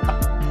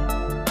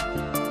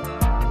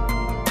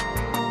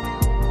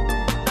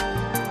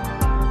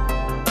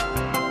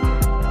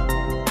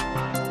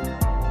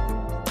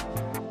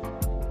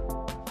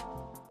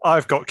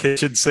 I've got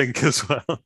kitchen sink as well.